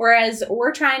them. Whereas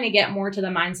we're trying to get more to the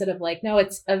mindset of like, no,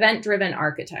 it's event-driven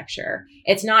architecture.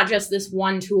 It's not just this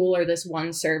one tool or this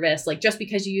one service. Like just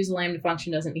because you use a Lambda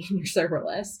function doesn't mean you're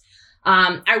serverless.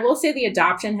 I will say the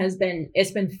adoption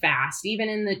it's been fast. Even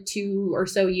in the 2 or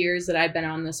so years that I've been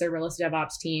on the serverless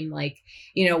DevOps team,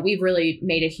 we've really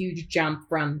made a huge jump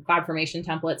from CloudFormation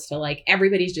templates to like,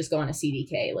 everybody's just going to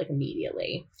CDK like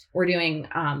immediately. We're doing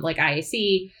like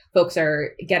IAC. Folks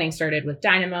are getting started with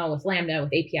Dynamo, with Lambda,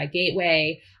 with API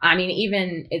Gateway. I mean,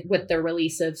 even with the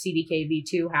release of CDK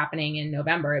v2 happening in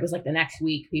November, it was like the next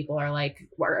week, people are like,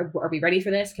 are we ready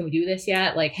for this? Can we do this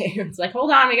yet? Like, it's like,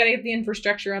 hold on, we got to get the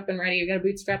infrastructure up and ready. We got to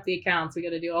bootstrap the accounts. We got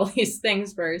to do all these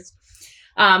things first.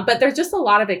 But there's just a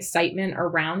lot of excitement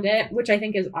around it, which I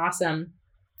think is awesome.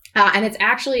 And it's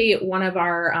actually one of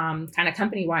our kind of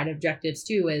company-wide objectives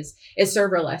too is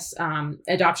serverless.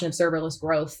 Adoption of serverless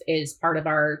growth is part of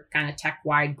our kind of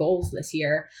tech-wide goals this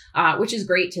year, which is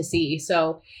great to see.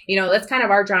 So, that's kind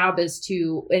of our job is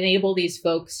to enable these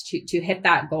folks to hit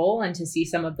that goal and to see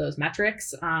some of those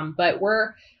metrics. But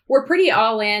we're pretty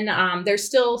all in. There's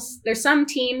some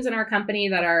teams in our company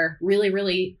that are really,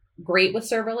 really great with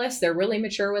serverless. They're really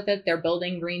mature with it. They're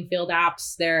building greenfield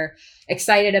apps. They're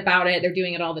excited about it. They're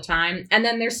doing it all the time. And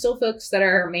then there's still folks that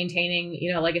are maintaining,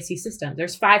 legacy systems.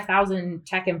 There's 5,000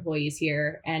 tech employees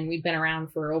here, and we've been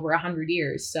around for over 100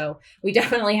 years. So we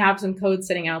definitely have some code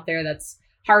sitting out there that's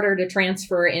harder to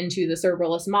transfer into the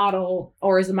serverless model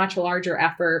or is a much larger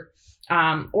effort.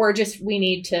 or just we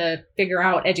need to figure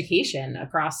out education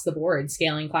across the board,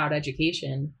 scaling cloud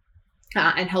education,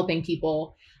 and helping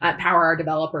people power our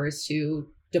developers to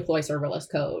deploy serverless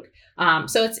code.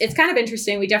 So it's kind of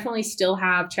interesting. We definitely still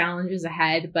have challenges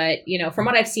ahead, but from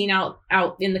what I've seen out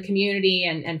in the community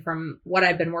and from what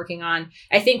I've been working on,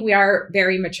 I think we are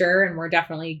very mature, and we're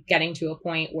definitely getting to a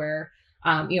point where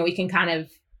we can kind of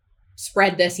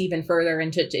spread this even further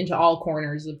into all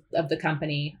corners of the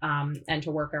company, and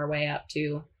to work our way up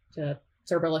to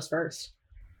serverless first.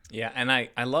 Yeah, and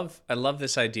I love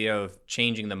this idea of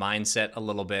changing the mindset a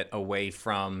little bit away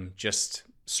from just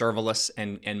serverless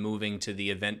and moving to the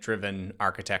event-driven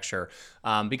architecture,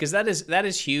 because that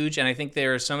is huge. And I think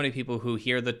there are so many people who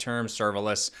hear the term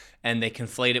serverless and they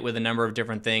conflate it with a number of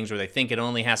different things, or they think it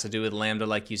only has to do with Lambda,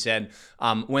 like you said,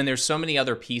 when there's so many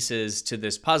other pieces to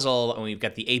this puzzle. And we've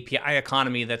got the API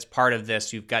economy that's part of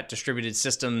this. You've got distributed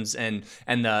systems and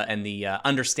the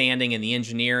understanding and the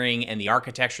engineering and the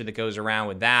architecture that goes around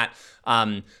with that.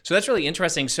 So that's really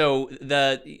interesting. So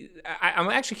I'm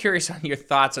actually curious on your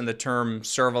thoughts on the term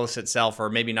serverless itself, or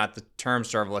maybe not the term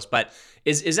serverless, but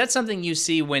is that something you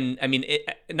see when,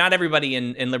 not everybody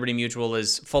in Liberty Mutual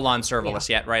is full on serverless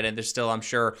yet, right? And there's still, I'm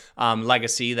sure,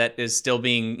 legacy that is still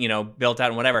being, built out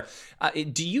and whatever.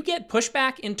 Do you get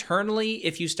pushback internally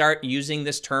if you start using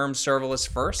this term serverless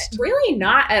first? Really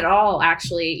not at all,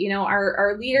 actually.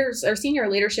 Our leaders, our senior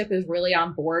leadership is really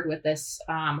on board with this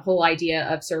whole idea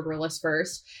of serverless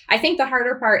first. I think the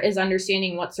harder part is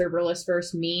understanding what serverless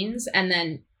first means and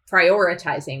then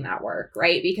prioritizing that work,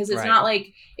 right? Because it's not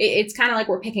like, it's kind of like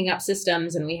we're picking up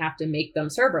systems and we have to make them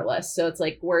serverless. So it's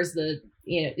like, where's the,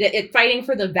 fighting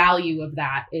for the value of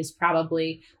that is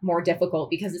probably more difficult,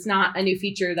 because it's not a new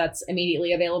feature that's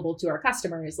immediately available to our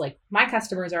customers. Like, my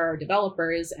customers are our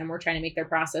developers, and we're trying to make their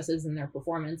processes and their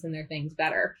performance and their things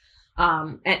better.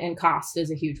 And cost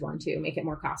is a huge one too, make it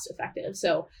more cost effective.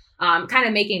 So kind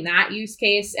of making that use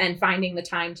case and finding the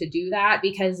time to do that,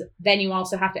 because then you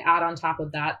also have to add on top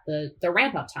of that the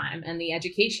ramp up time and the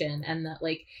education, and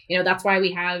that's why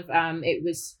we have it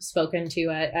was spoken to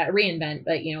at reInvent,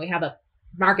 but we have a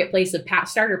marketplace of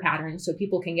starter patterns so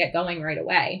people can get going right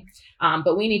away.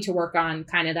 But we need to work on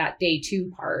kind of that day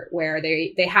 2 part where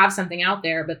they have something out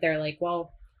there, but they're like,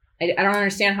 well, I don't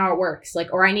understand how it works.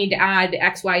 Or I need to add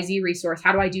XYZ resource.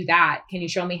 How do I do that? Can you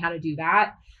show me how to do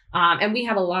that? And we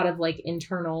have a lot of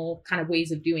internal kind of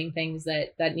ways of doing things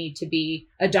that need to be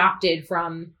adopted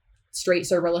from straight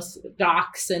serverless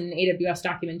docs and AWS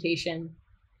documentation.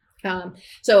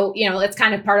 So it's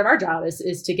kind of part of our job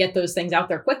is to get those things out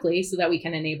there quickly so that we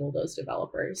can enable those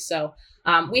developers. So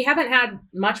we haven't had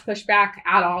much pushback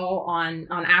at all on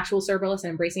actual serverless and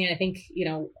embracing it. I think,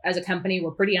 as a company, we're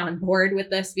pretty on board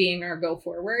with this being our go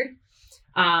forward.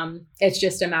 It's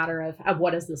just a matter of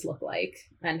what does this look like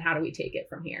and how do we take it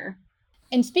from here?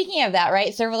 And speaking of that,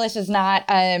 right, serverless is not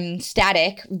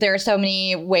static. There are so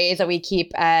many ways that we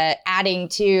keep adding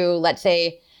to, let's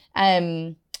say,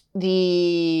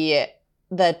 the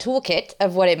toolkit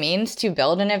of what it means to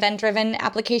build an event-driven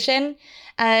application.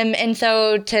 And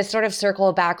so to sort of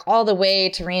circle back all the way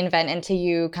to reInvent and to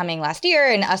you coming last year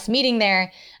and us meeting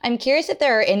there, I'm curious if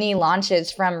there are any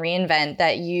launches from reInvent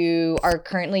that you are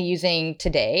currently using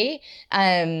today,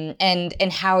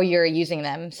 and how you're using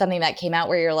them. Something that came out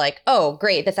where you're like, oh,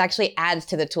 great, this actually adds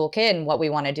to the toolkit and what we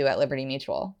want to do at Liberty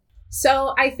Mutual.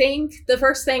 So I think the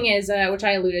first thing is, which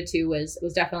I alluded to, was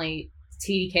definitely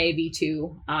CDK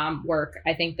v2 work.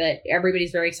 I think that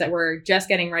everybody's very excited. We're just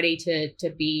getting ready to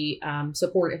be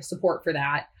support for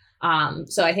that.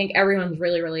 So I think everyone's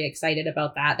really, really excited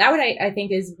about that. That I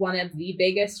think is one of the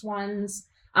biggest ones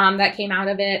that came out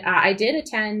of it. I did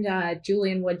attend,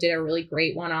 Julian Wood did a really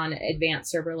great one on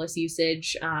advanced serverless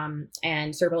usage and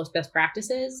serverless best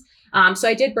practices. So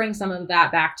I did bring some of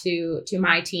that back to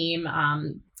my team.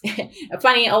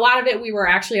 Funny, a lot of it we were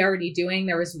actually already doing.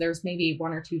 There's maybe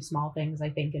 1 or 2 small things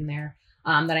I think in there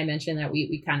that I mentioned that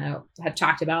we kind of have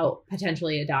talked about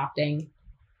potentially adopting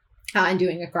and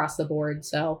doing across the board.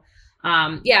 So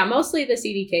mostly the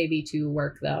CDK v2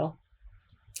 work though.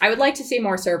 I would like to see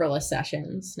more serverless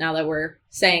sessions now that we're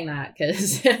saying that,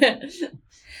 because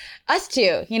us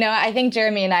too. I think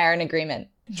Jeremy and I are in agreement.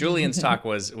 Julian's talk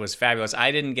was fabulous. I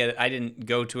didn't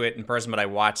go to it in person, but I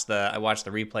watched the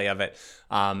replay of it,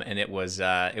 and it was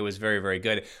very, very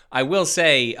good. I will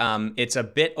say it's a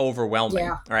bit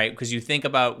overwhelming, right? Because you think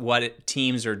about what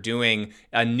teams are doing,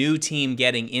 a new team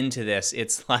getting into this,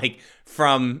 it's like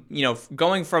from,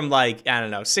 going from like, I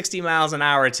don't know, 60 miles an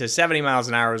hour to 70 miles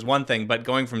an hour is one thing, but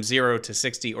going from 0 to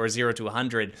 60 or 0 to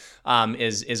 100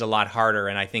 is a lot harder.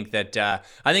 And I think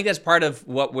that's part of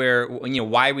what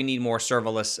why we need more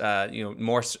serverless,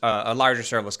 a larger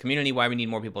serverless community, why we need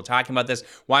more people talking about this,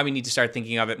 why we need to start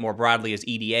thinking of it more broadly as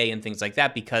EDA and things like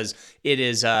that, because it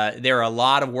is there are a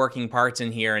lot of working parts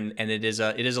in here, and it is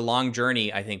a long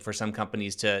journey, I think, for some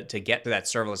companies to get to that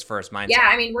serverless first mindset. Yeah,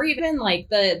 I mean, we're even like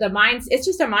the minds. It's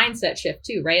just a mindset shift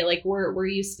too, right? Like we're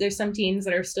used. There's some teams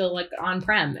that are still like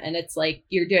on-prem, and it's like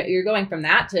you're going from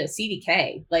that to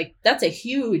CDK. Like that's a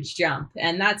huge jump,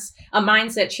 and that's a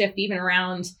mindset shift even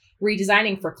around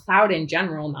redesigning for cloud in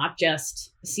general, not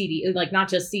just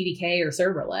CDK or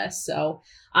serverless. So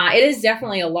it is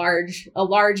definitely a large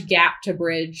gap to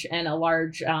bridge, and a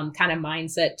large kind of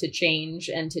mindset to change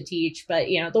and to teach. But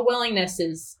the willingness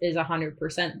is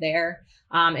 100% there.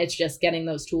 It's just getting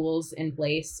those tools in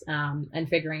place and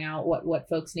figuring out what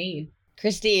folks need.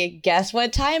 Christy, guess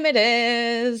what time it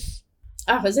is?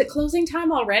 Oh, is it closing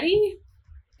time already?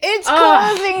 It's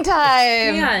closing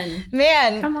time.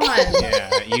 Man. Come on.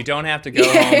 Yeah, you don't have to go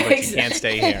home, but you can't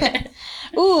stay here.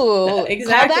 Ooh,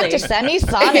 exactly. Call back to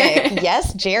Semisonic.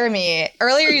 Yes, Jeremy.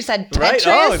 Earlier you said Tetris. Right.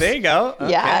 Oh, there you go.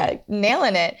 Okay. Yeah,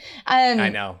 nailing it. I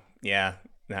know. Yeah.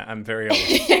 I'm very old.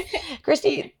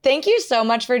 Christy, thank you so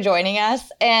much for joining us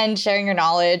and sharing your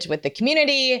knowledge with the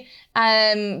community.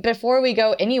 Before we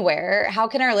go anywhere, how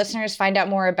can our listeners find out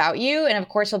more about you? And of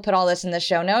course, we'll put all this in the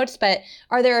show notes, but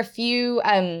are there a few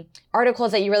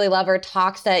articles that you really love or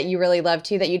talks that you really love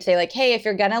too, that you'd say like, hey, if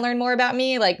you're going to learn more about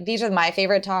me, like these are my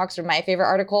favorite talks or my favorite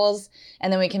articles,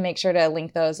 and then we can make sure to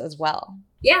link those as well.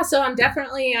 Yeah, so I'm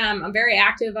definitely, I'm very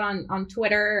active on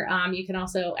Twitter. You can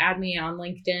also add me on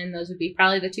LinkedIn. Those would be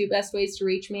probably the two best ways to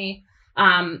reach me.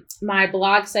 My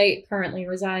blog site currently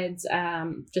resides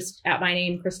just at my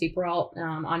name, Christy Perrault,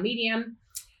 on Medium.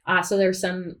 So there's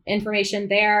some information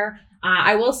there.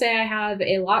 I will say I have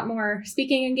a lot more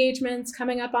speaking engagements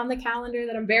coming up on the calendar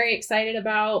that I'm very excited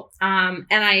about. And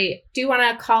I do want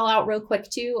to call out real quick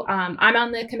too. I'm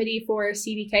on the committee for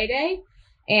CDK Day.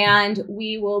 And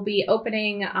we will be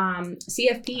opening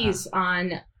CFPs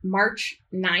on March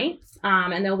 9th,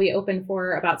 and they'll be open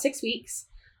for about 6 weeks.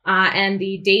 And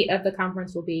the date of the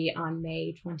conference will be on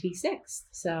May 26th.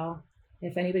 So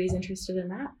if anybody's interested in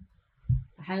that,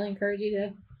 I highly encourage you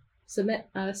to submit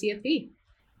a CFP.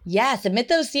 Yeah, submit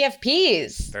those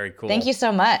CFPs. Very cool. Thank you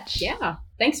so much. Yeah.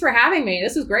 Thanks for having me.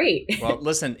 This was great. Well,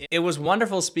 listen, it was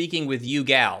wonderful speaking with you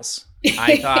gals.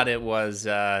 I thought it was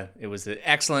an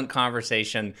excellent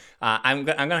conversation. I'm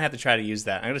gonna have to try to use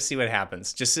that. I'm gonna see what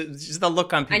happens. Just the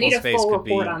look on people's face could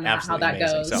be on that, absolutely how that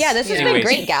amazing. goes. So, yeah, this has been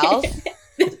great, gals.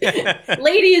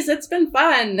 Ladies, it's been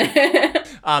fun.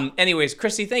 Anyways,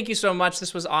 Christy, thank you so much.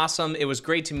 This was awesome. It was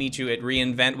great to meet you at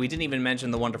reInvent. We didn't even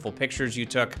mention the wonderful pictures you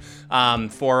took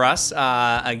for us.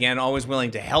 Again, always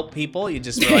willing to help people. You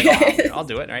just were like, I'll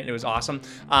do it, right? It was awesome.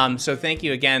 So thank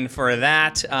you again for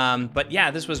that. But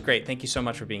yeah, this was great. Thank you so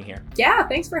much for being here. Yeah,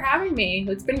 thanks for having me.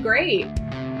 It's been great.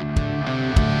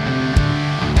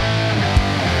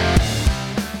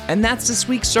 And that's this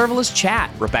week's Serverless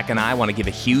Chat. Rebecca and I want to give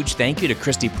a huge thank you to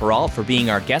Christy Perrault for being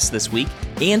our guest this week,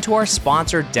 and to our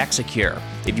sponsor, Dexecure.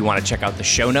 If you want to check out the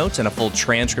show notes and a full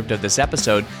transcript of this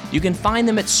episode, you can find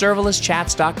them at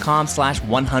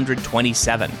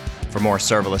serverlesschats.com/127. For more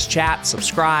Serverless Chat,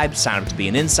 subscribe, sign up to be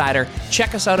an insider,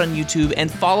 check us out on YouTube,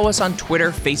 and follow us on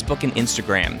Twitter, Facebook, and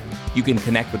Instagram. You can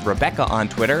connect with Rebecca on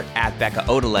Twitter at Becca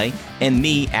Odelay and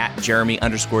me at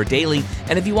Jeremy_Daily.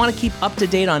 And if you want to keep up to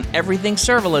date on everything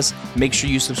serverless, make sure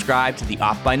you subscribe to the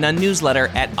Off by None newsletter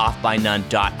at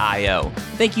offbynone.io.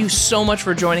 Thank you so much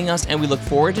for joining us, and we look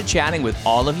forward to chatting with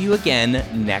all of you again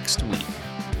next week.